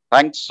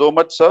 Thanks so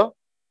much, sir.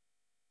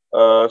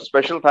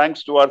 Special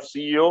thanks to our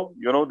CEO.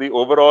 The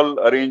overall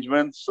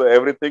arrangements,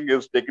 everything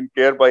is taken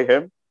care by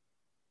him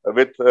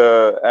with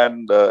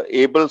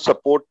able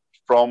support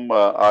from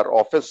our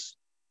office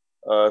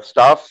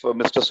staff,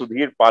 Mr.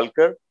 Sudhir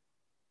Palkar.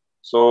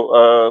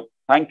 So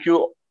thank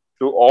you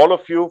to all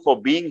of you for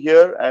being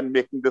here and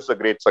making this a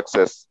great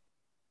success.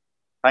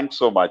 Thanks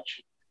so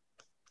much.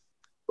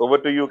 Over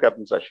to you,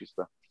 Captain Sashi,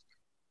 sir.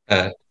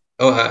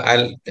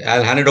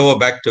 I'll hand it over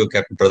back to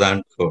Captain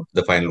Pradhan for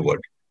the final word.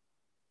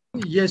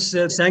 Yes,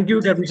 thank you,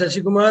 Captain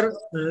Shashi Kumar.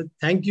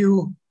 Thank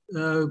you,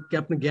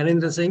 Captain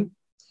Gyanendra Singh.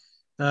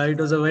 It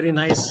was a very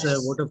nice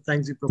vote of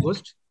thanks you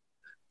proposed.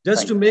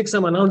 Just to make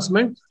some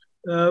announcement,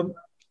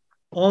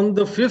 on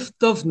the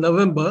 5th of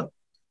November,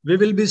 we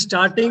will be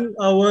starting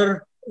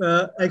our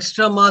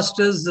extra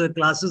masters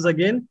classes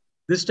again.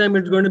 This time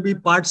it's going to be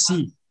part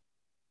C.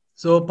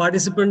 So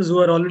participants who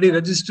are already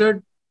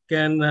registered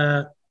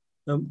can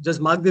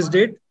just mark this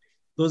date.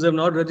 Those who have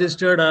not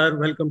registered are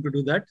welcome to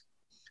do that.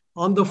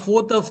 On the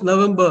 4th of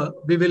November,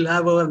 we will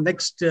have our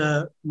next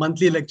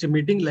monthly lecture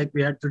meeting like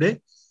we had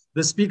today.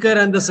 The speaker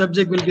and the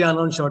subject will be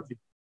announced shortly.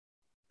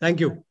 Thank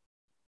you.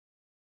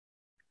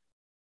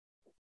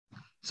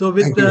 So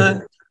with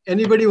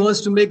anybody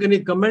wants to make any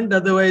comment,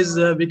 otherwise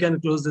we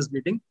can close this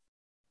meeting.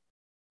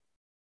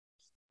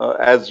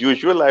 As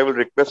usual, I will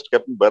request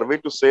Captain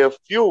Barve to say a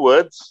few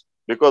words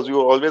because you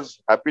are always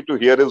happy to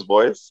hear his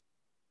voice.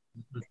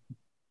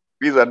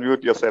 Please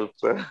unmute yourself,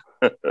 sir.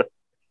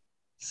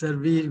 Sir,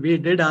 we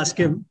did ask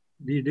him,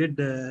 we did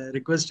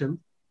request him.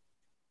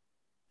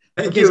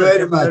 Thank you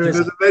very much. It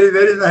was a very,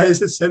 very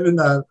nice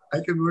seminar.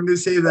 I can only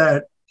say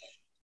that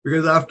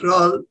because after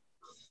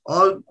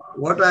all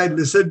what I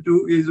listened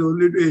to is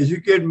only to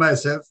educate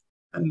myself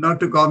and not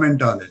to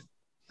comment on it.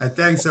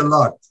 Thanks a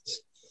lot.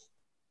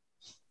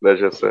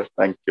 Pleasure, sir.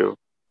 Thank you.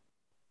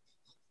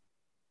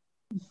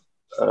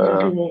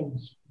 Thank you.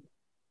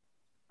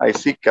 I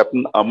see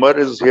Captain Amar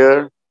is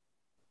here.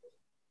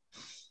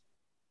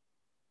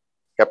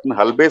 Captain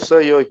Halbe, sir,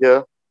 you're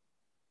here.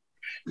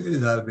 Where is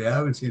Halbe? I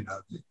haven't seen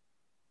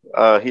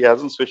Halbe. He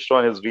hasn't switched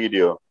on his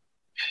video.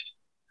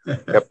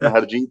 Captain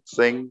Harjeet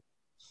Singh,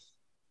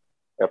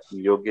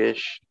 Captain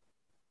Yogesh,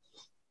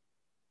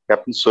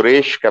 Captain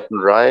Suresh, Captain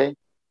Rai.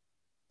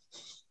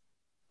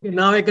 Okay,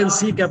 now I can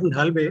see Captain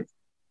Halbe.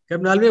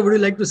 Captain Halbe, would you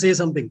like to say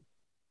something?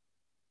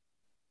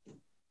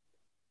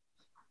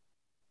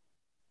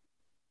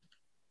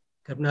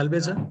 Captain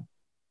Halbe, sir?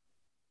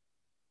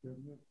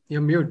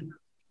 You're mute.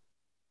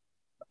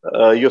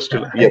 You're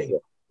still, yes, sir.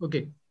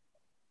 Okay.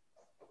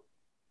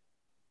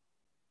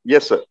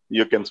 Yes, sir.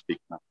 You can speak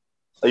now.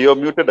 You're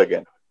muted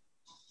again.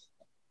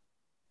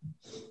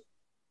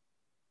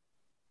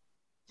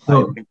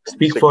 No,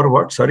 speak for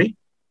what? Sorry.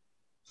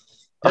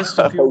 Just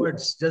a few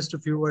words. Just a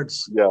few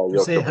words. Yeah, to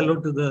say hello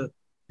to the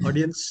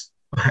audience.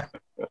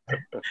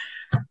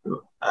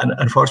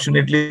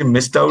 Unfortunately,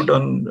 missed out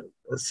on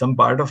some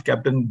part of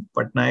Captain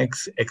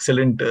Patnaik's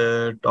excellent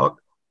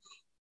talk,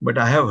 but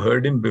I have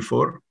heard him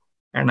before,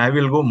 and I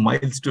will go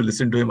miles to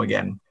listen to him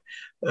again.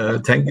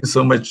 Thank you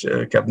so much,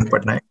 Captain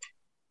Patnaik.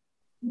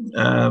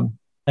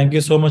 Thank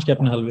you so much,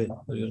 Captain Halve,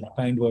 for your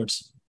kind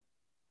words.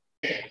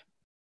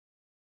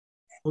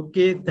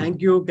 Okay,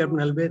 thank you, Captain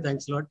Halve.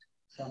 Thanks a lot.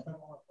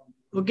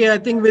 Okay, I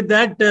think with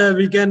that,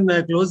 we can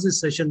close this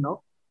session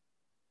now.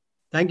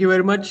 Thank you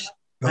very much,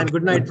 and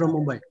good night from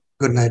Mumbai.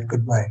 Good night,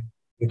 goodbye.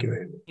 Thank you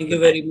very much. Thank you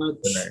very much.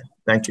 Good night.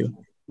 Thank you.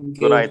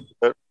 Good night,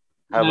 sir.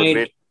 Have a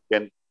great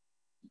weekend.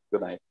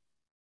 Good night.